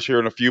 3 years here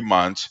in a few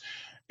months.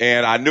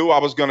 And I knew I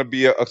was going to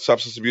be a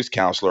substance abuse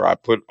counselor. I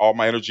put all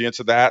my energy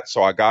into that.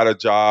 So I got a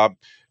job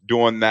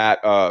doing that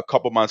a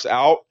couple months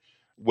out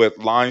with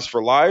Lines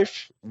for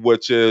Life,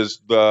 which is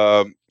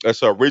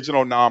it's a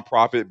regional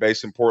nonprofit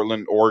based in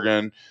Portland,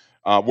 Oregon.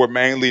 We're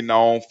mainly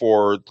known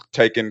for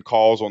taking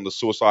calls on the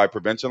suicide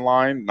prevention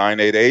line,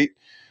 988.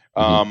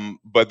 Mm-hmm.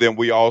 But then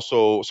we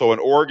also, so in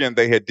Oregon,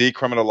 they had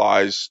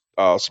decriminalized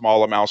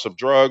small amounts of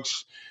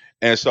drugs.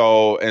 And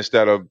so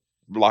instead of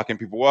locking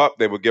people up,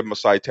 they would give them a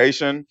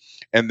citation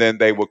and then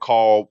they would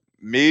call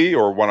me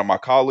or one of my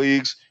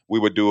colleagues. We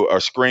would do a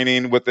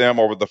screening with them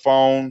over the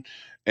phone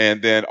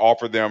and then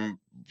offer them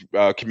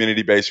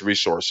community-based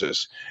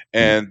resources.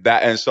 And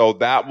so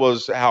that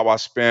was how I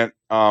spent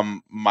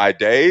my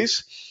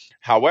days.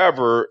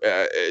 However,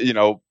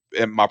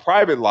 in my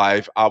private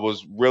life, I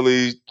was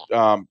really,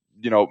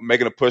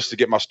 making a push to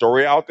get my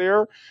story out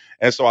there.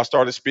 And so I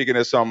started speaking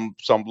at some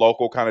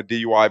local kind of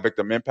DUI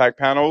victim impact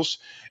panels.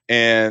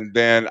 And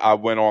then I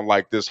went on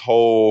like this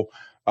whole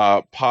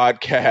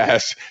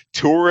podcast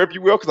tour, if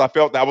you will, because I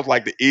felt that was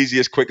like the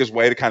easiest, quickest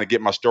way to kind of get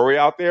my story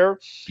out there.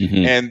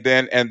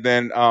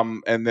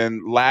 Mm-hmm. And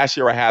then last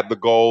year I had the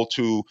goal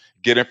to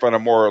get in front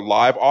of more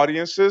live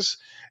audiences.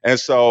 And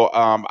so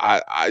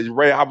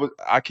Ray,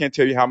 I can't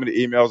tell you how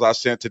many emails I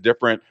sent to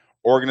different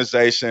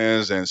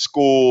organizations and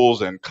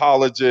schools and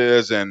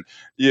colleges and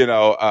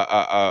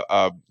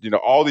all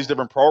these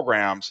different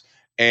programs.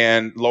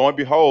 And lo and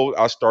behold,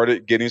 I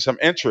started getting some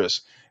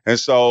interest. And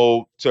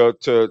so to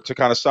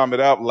kind of sum it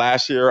up,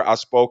 last year I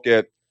spoke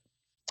at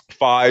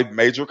 5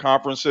 major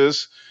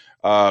conferences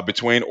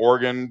between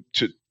Oregon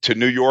to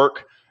New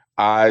York.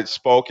 I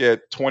spoke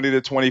at 20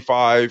 to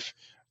 25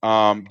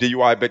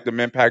 DUI victim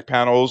impact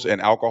panels and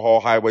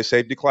alcohol highway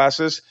safety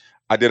classes.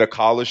 I did a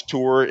college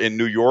tour in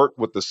New York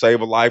with the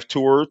Save a Life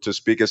tour to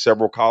speak at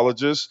several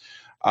colleges.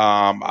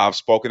 I've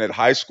spoken at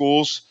high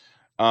schools,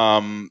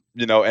 and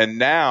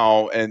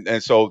now,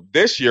 and so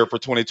this year for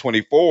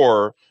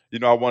 2024,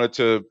 I wanted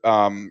to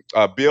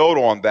build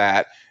on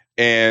that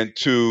and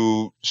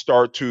to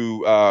start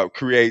to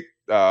create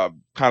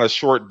kind of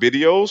short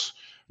videos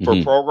for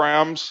Mm-hmm.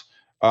 programs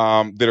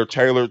that are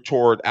tailored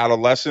toward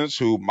adolescents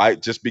who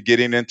might just be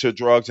getting into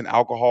drugs and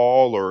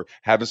alcohol or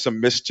having some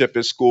mischief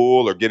at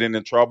school or getting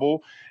in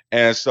trouble.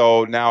 And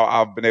so now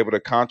I've been able to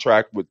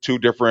contract with 2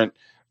 different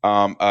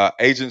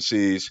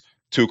agencies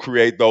to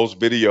create those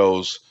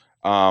videos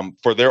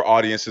for their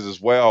audiences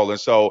as well. And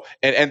so,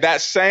 and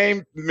that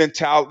same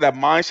mentality, that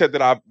mindset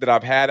that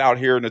I've had out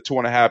here in the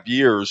 2.5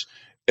 years,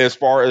 as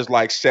far as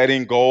like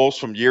setting goals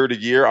from year to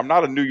year. I'm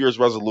not a New Year's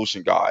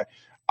resolution guy.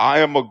 I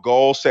am a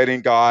goal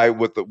setting guy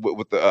with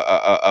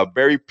a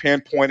very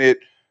pinpointed,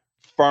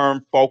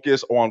 firm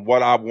focus on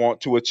what I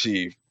want to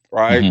achieve,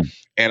 right? Mm-hmm.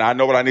 And I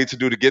know what I need to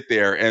do to get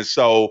there. And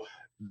so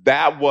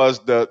that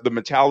was the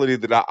mentality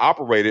that I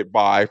operated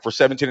by for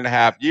 17 and a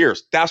half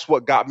years. That's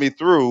what got me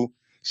through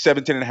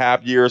 17 and a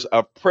half years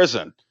of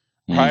prison,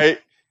 right?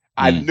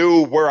 I Mm-hmm.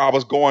 knew where I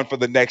was going for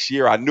the next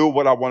year. I knew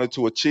what I wanted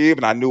to achieve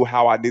and I knew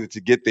how I needed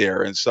to get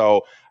there. And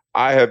so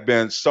I have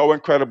been so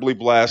incredibly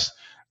blessed.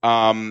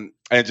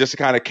 And just to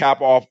kind of cap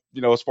off,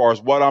 as far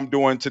as what I'm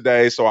doing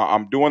today. So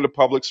I'm doing the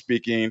public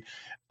speaking.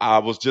 I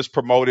was just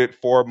promoted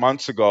 4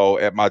 months ago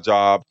at my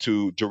job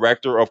to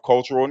director of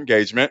cultural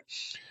engagement.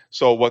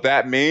 So what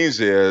that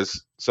means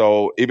is,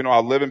 so even though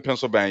I live in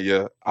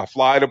Pennsylvania, I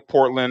fly to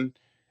Portland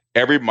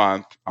every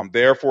month. I'm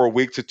there for a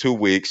week to 2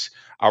 weeks.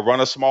 I run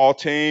a small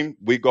team.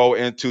 We go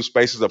into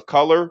spaces of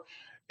color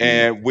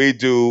and we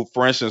do,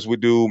 for instance, we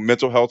do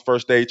mental health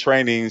first aid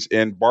trainings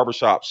in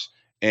barbershops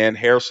and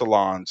hair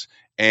salons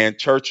and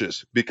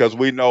churches because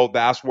we know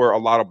that's where a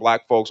lot of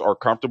Black folks are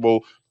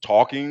comfortable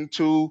talking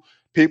to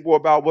people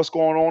about what's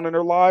going on in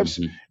their lives.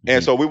 And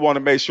Mm-hmm. so we want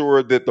to make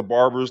sure that the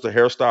barbers, the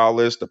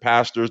hairstylists, the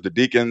pastors, the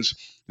deacons,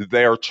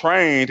 they are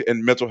trained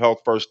in mental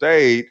health first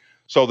aid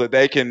so that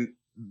they can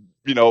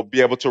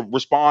be able to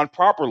respond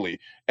properly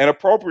and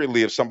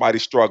appropriately if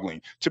somebody's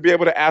struggling, to be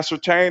able to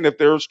ascertain if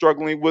they're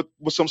struggling with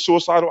some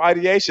suicidal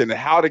ideation and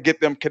how to get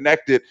them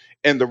connected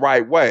in the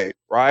right way,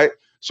 right?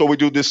 So we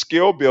do this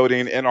skill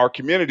building in our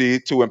community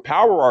to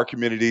empower our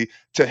community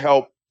to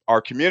help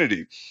our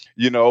community.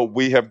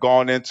 We have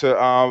gone into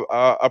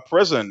a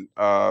prison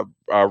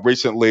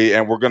recently,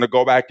 and we're going to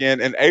go back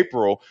in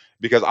April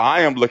because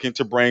I am looking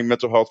to bring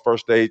mental health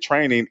first aid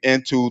training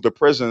into the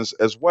prisons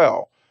as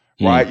well.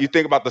 Right? Mm, You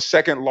think about the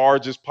second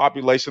largest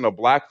population of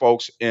Black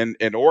folks in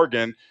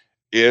Oregon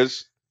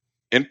is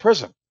in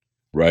prison.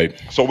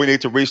 right. So we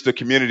need to reach the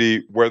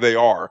community where they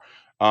are.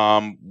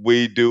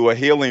 We do a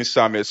healing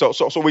summit.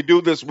 So we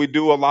do this. We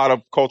do a lot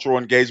of cultural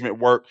engagement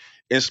work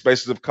in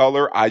spaces of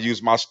color. I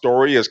use my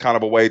story as kind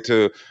of a way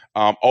to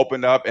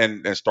open up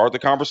and start the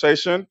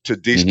conversation, to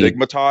Hmm.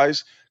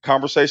 destigmatize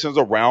conversations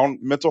around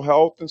mental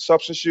health and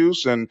substance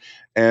use and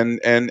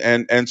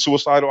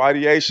suicidal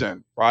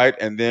ideation, right?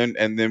 And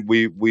then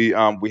we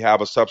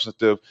have a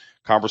substantive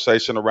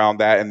conversation around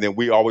that, and then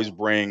we always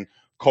bring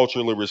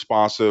culturally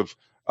responsive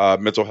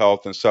mental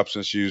health and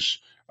substance use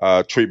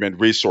treatment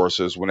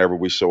resources whenever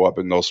we show up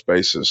in those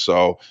spaces.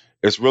 So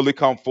it's really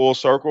come full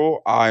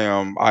circle. I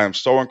am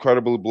so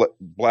incredibly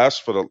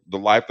blessed for the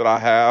life that I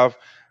have.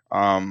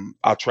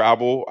 I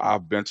travel.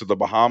 I've been to the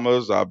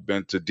Bahamas. I've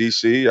been to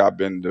DC. I've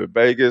been to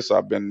Vegas.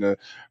 I've been to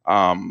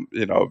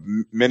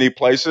many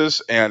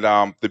places. And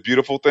the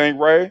beautiful thing,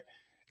 Ray,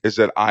 is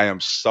that I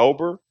am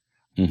sober.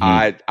 Hmm.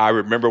 I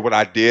remember what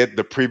I did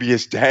the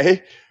previous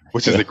day,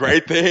 which is a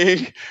great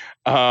thing.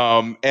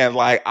 And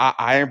like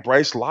I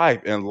embrace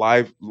life, and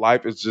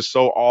life is just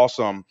so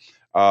awesome,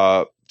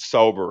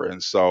 sober.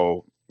 And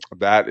so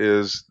that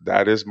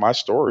is my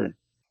story.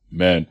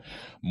 Man,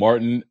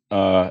 Martin,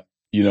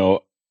 you know,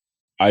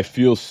 I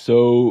feel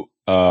so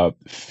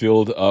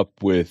filled up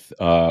with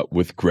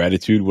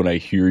gratitude when I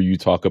hear you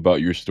talk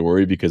about your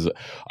story, because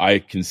I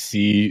can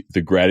see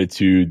the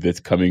gratitude that's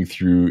coming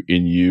through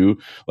in you.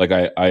 Like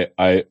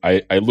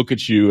I look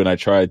at you and I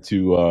try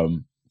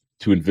to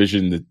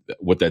envision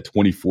what that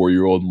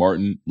 24-year-old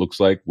Martin looks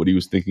like, what he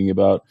was thinking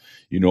about,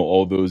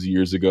 all those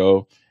years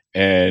ago,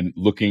 and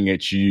looking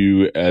at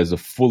you as a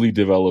fully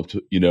developed,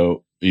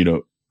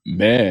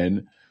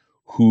 man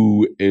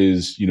who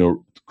is,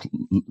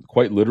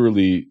 quite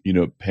literally,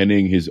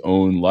 penning his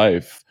own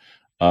life,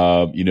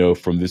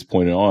 from this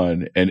point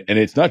on. And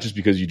it's not just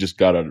because you just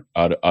got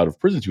out of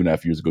prison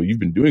 2.5 years ago. You've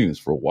been doing this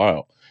for a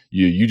while.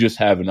 You just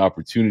have an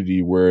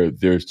opportunity where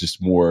there's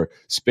just more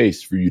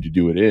space for you to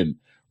do it in,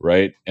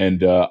 right?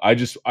 And I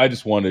just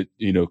want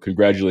to,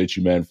 congratulate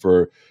you, man,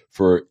 for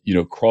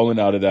crawling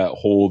out of that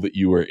hole that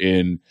you were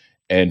in,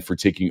 and for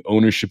taking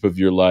ownership of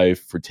your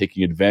life, for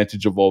taking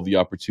advantage of all the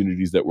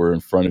opportunities that were in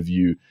front of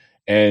you,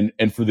 and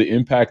for the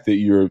impact that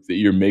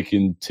you're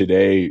making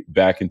today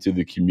back into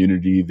the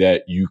community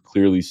that you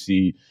clearly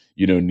see,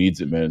 needs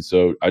it, man.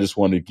 So I just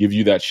want to give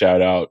you that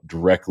shout out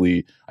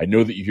directly. I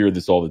know that you hear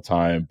this all the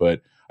time,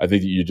 but I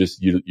think that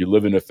you're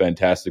living a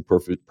fantastic,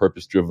 perfect,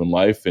 purpose driven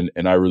life, and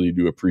I really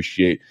do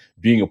appreciate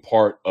being a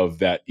part of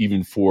that,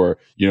 even for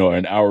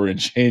an hour and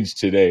change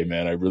today,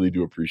 man. I really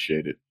do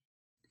appreciate it.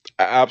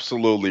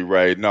 Absolutely,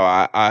 Ray. No,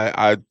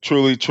 I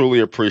truly, truly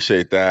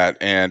appreciate that.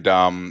 And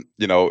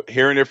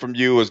hearing it from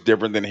you is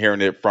different than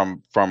hearing it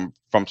from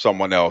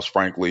someone else,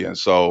 frankly. And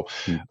so,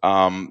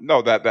 Hmm.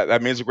 no,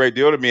 that means a great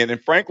deal to me.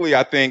 And frankly,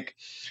 I think,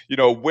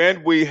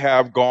 when we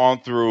have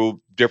gone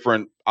through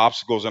different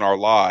obstacles in our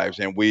lives,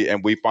 and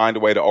we find a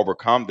way to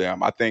overcome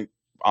them, I think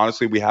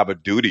honestly we have a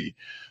duty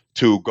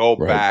to go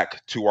Right.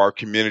 back to our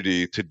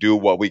community to do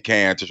what we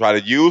can to try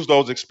to use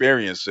those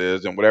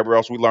experiences and whatever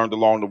else we learned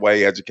along the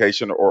way,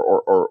 education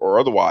or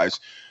otherwise,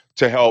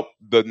 to help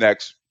the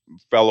next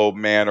fellow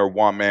man or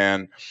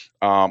woman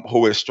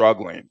who is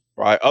struggling.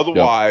 Right.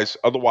 Yep.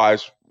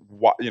 Otherwise,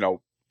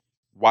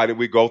 why did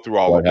we go through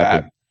all What of that?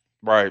 happened?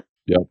 Right.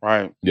 Yep.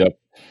 Right. Yep.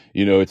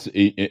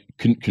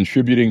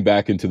 Contributing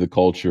back into the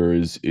culture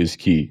is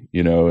key,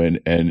 and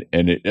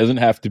it doesn't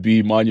have to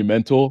be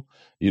monumental,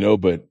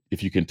 but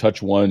if you can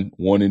touch one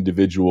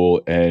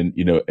individual, and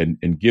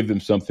and give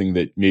them something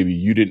that maybe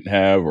you didn't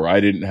have or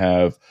I didn't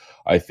have,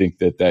 I think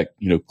that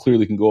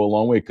clearly can go a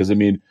long way, because I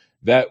mean,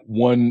 that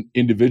one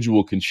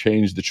individual can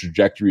change the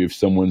trajectory of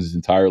someone's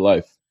entire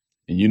life,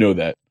 and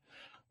that,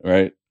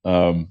 right?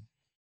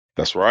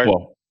 That's right.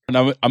 Well, and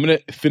I'm going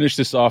to finish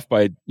this off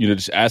by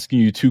just asking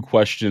you two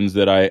questions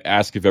that I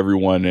ask of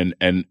everyone,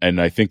 and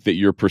I think that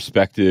your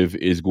perspective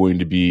is going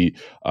to be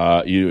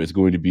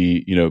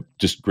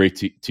just great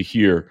to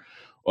hear.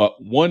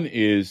 One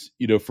is,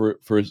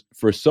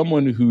 for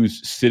someone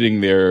who's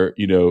sitting there,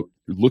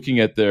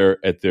 looking at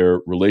their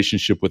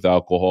relationship with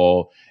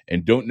alcohol,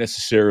 and don't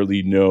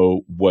necessarily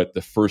know what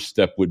the first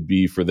step would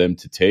be for them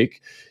to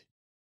take.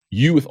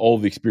 You, with all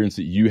of the experience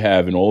that you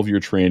have and all of your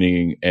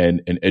training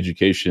and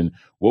education,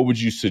 what would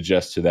you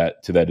suggest to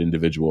that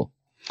individual?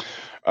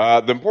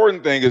 The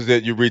important thing is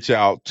that you reach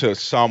out to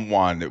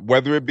someone,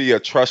 whether it be a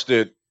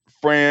trusted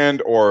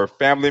friend or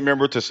family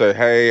member, to say,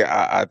 "Hey,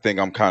 I think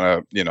I'm kind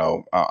of,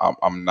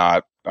 I'm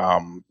not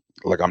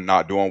like I'm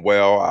not doing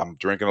well. I'm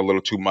drinking a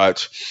little too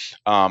much.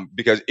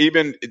 Because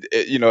even,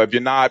 if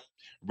you're not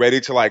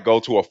ready to like go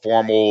to a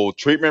formal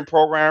treatment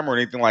program or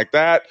anything like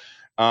that,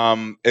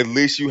 at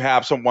least you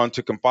have someone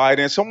to confide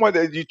in, someone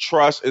that you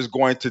trust is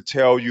going to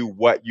tell you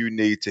what you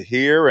need to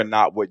hear and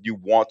not what you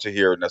want to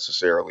hear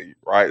necessarily,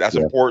 right? That's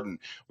Yeah. important.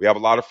 We have a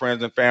lot of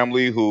friends and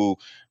family who,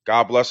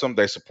 God bless them,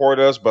 they support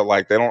us, but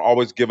like they don't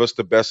always give us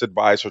the best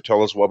advice or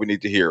tell us what we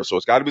need to hear. So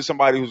it's got to be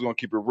somebody who's going to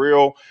keep it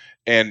real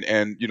and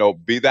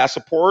be that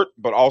support,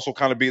 but also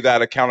kind of be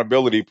that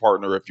accountability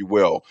partner, if you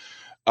will.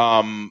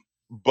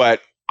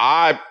 But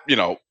I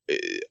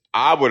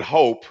would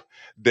hope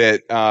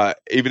that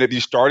even if you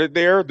started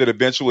there, that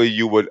eventually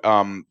you would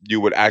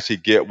actually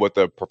get with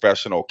a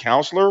professional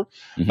counselor,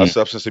 a Hmm.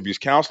 substance abuse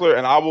counselor.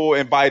 And I will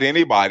invite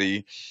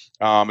anybody,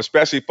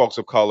 especially folks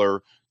of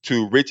color,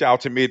 to reach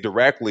out to me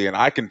directly, and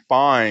I can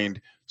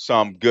find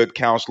some good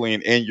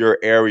counseling in your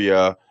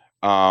area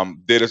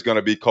that is going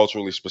to be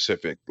culturally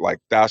specific. Like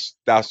that's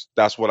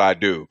what I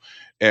do.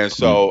 And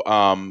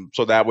Mm.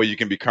 so that way you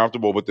can be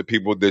comfortable with the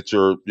people that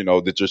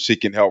you're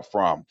seeking help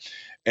from.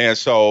 And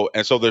so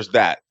there's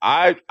that.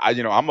 I'm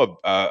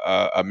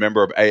a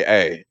member of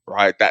AA,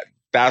 right?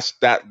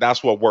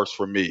 That's what works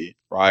for me,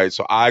 right?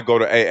 So I go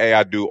to AA.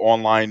 I do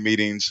online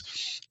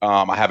meetings.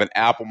 I have an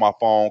app on my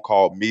phone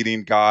called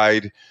Meeting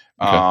Guide.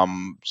 Okay.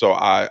 So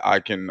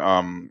I can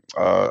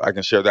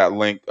share that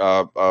link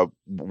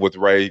with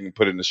Ray. You can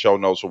put it in the show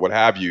notes or what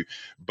have you.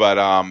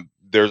 But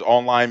there's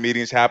online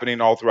meetings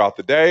happening all throughout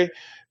the day.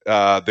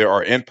 There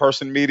are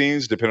in-person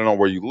meetings depending on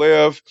where you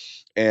live.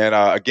 And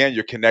again,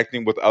 you're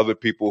connecting with other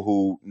people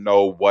who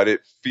know what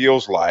it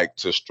feels like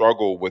to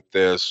struggle with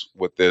this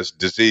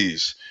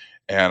disease,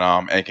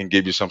 and can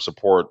give you some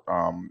support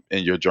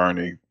in your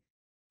journey.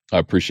 I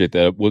appreciate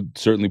that. We'll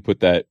certainly put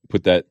that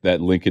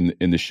link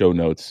in the show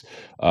notes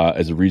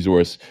as a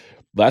resource.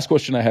 Last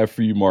question I have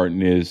for you,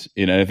 Martin, is,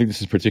 and I think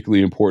this is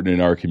particularly important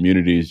in our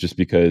communities, just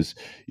because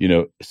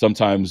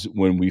sometimes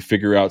when we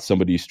figure out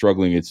somebody's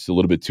struggling, it's a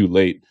little bit too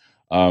late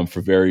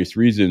for various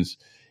reasons.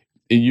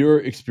 In your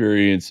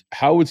experience,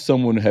 how would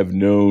someone have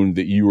known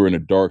that you were in a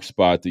dark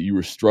spot, that you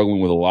were struggling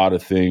with a lot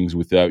of things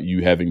without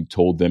you having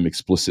told them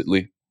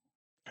explicitly?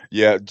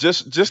 Yeah,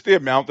 just the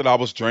amount that I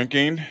was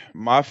drinking.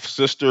 My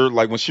sister,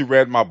 like when she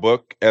read my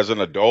book as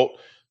an adult,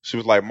 she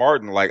was like,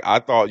 "Martin, like I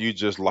thought you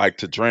just liked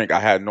to drink. I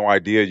had no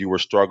idea you were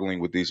struggling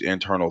with these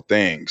internal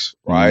things,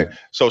 right?" Mm,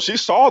 So she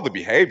saw the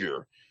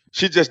behavior.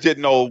 She just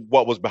didn't know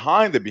what was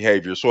behind the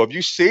behavior. So if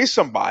you see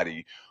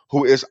somebody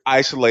who is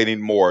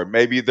isolating more,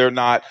 maybe they're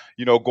not,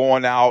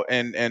 going out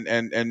and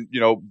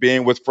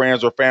being with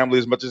friends or family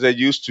as much as they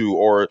used to,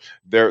 or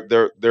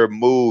their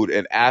mood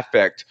and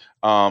affect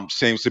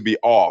seems to be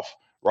off,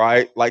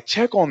 right? Like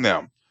check on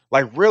them.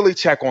 Like really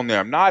check on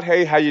them. Not,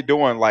 hey, how you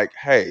doing? Like,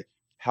 hey,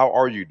 how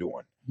are you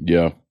doing?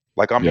 yeah.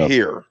 Like I'm Yep.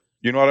 here.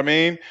 You know what I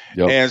mean?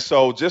 Yep. And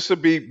so just to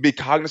be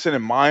cognizant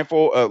and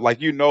mindful, like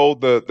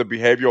the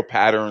behavioral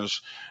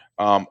patterns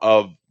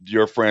of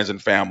your friends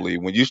and family.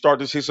 When you start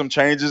to see some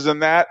changes in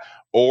that,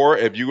 or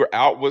if you were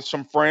out with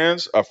some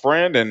friends, a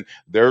friend, and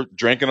they're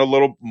drinking a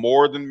little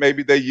more than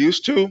maybe they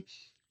used to,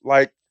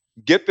 like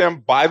get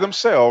them by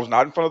themselves,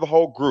 not in front of the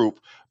whole group,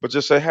 but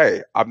just say,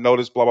 hey, I've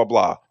noticed blah blah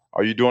blah.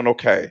 Are you doing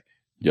okay?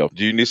 Yep.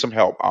 Do you need some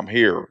help? I'm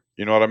here.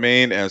 You know what I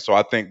mean? And so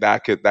I think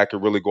that could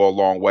really go a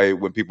long way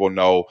when people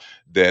know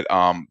that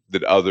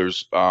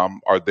others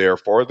are there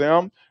for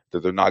them,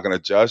 that they're not going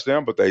to judge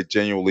them, but they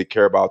genuinely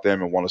care about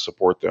them and want to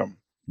support them.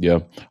 Yeah,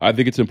 I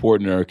think it's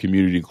important in our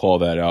community to call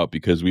that out,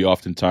 because we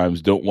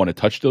oftentimes don't want to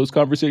touch those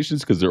conversations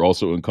because they're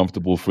also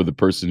uncomfortable for the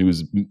person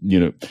who's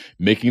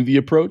making the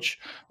approach.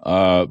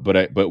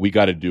 But we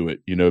got to do it,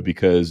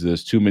 because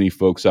there's too many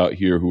folks out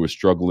here who are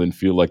struggling,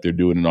 feel like they're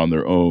doing it on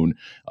their own,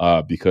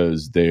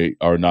 because they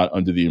are not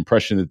under the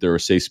impression that there are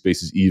safe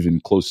spaces even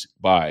close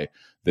by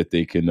that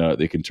they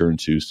can turn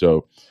to.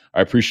 So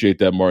I appreciate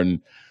that,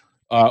 Martin.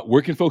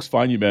 Where can folks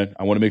find you, man?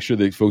 I want to make sure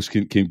that folks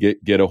can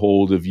get a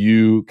hold of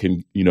you,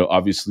 can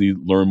obviously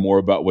learn more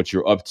about what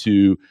you're up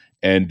to,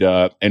 and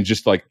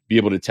just like be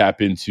able to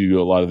tap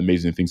into a lot of the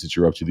amazing things that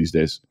you're up to these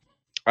days.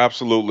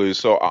 Absolutely.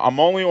 So I'm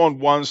only on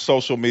one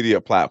social media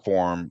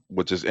platform,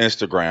 which is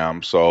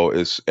Instagram. So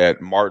it's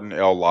at Martin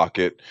L.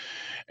 Lockett.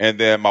 And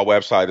then my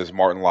website is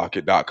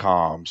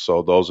martinlockett.com.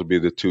 So those would be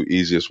the two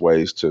easiest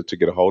ways to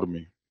get a hold of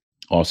me.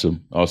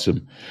 Awesome,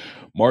 awesome.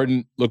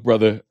 Martin, look,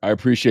 brother, I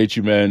appreciate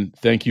you, man.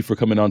 Thank you for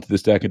coming on to the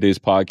Stack and Days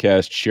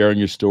podcast, sharing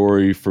your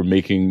story, for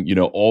making,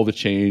 all the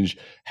change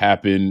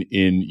happen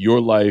in your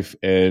life,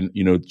 and,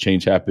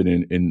 change happen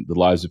in the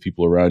lives of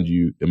people around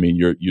you. I mean,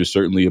 you're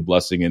certainly a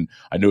blessing. And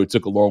I know it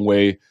took a long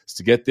way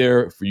to get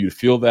there for you to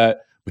feel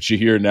that, but you're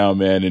here now,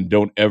 man. And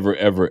don't ever,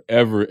 ever,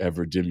 ever,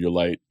 ever dim your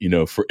light,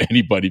 for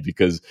anybody,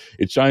 because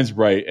it shines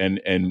bright.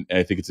 And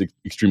I think it's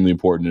extremely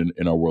important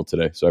in our world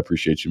today. So I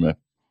appreciate you, man.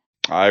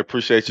 I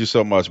appreciate you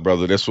so much,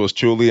 brother. This was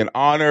truly an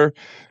honor.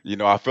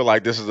 I feel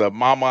like this is a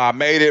mama I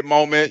made it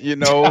moment.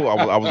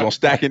 I was on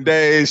stacking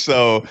days.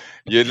 So,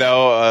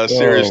 Oh,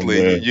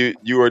 seriously, man.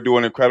 you are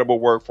doing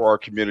incredible work for our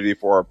community,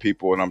 for our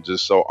people. And I'm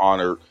just so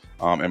honored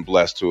and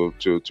blessed to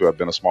have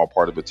been a small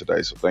part of it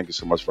today. So thank you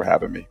so much for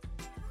having me.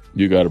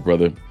 You got it,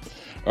 brother.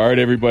 All right,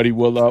 everybody.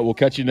 We'll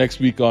catch you next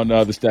week on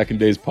the Stacking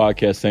Days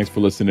podcast. Thanks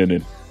for listening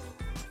in.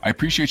 I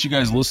appreciate you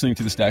guys listening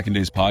to the Stacking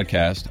Days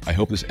podcast. I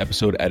hope this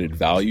episode added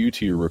value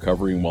to your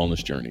recovery and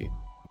wellness journey.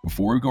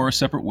 Before we go our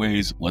separate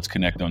ways, let's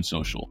connect on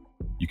social.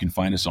 You can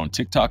find us on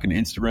TikTok and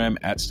Instagram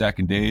at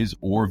Stacking Days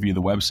or via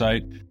the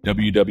website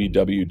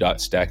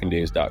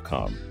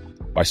www.stackingdays.com.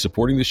 By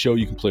supporting the show,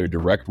 you can play a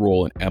direct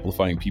role in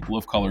amplifying people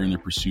of color in their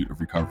pursuit of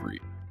recovery.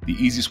 The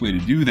easiest way to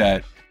do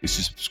that is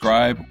to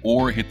subscribe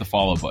or hit the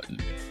follow button.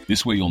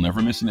 This way, you'll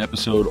never miss an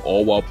episode,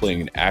 all while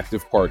playing an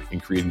active part in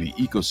creating the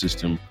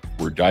ecosystem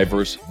where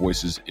diverse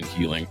voices in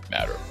healing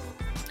matter.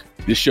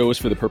 This show is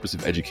for the purpose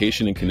of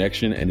education and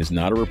connection and is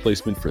not a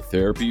replacement for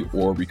therapy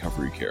or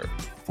recovery care.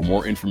 For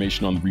more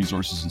information on the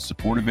resources and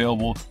support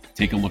available,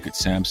 take a look at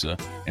SAMHSA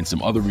and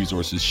some other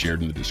resources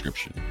shared in the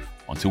description.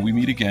 Until we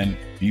meet again,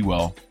 be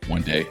well,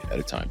 one day at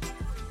a time.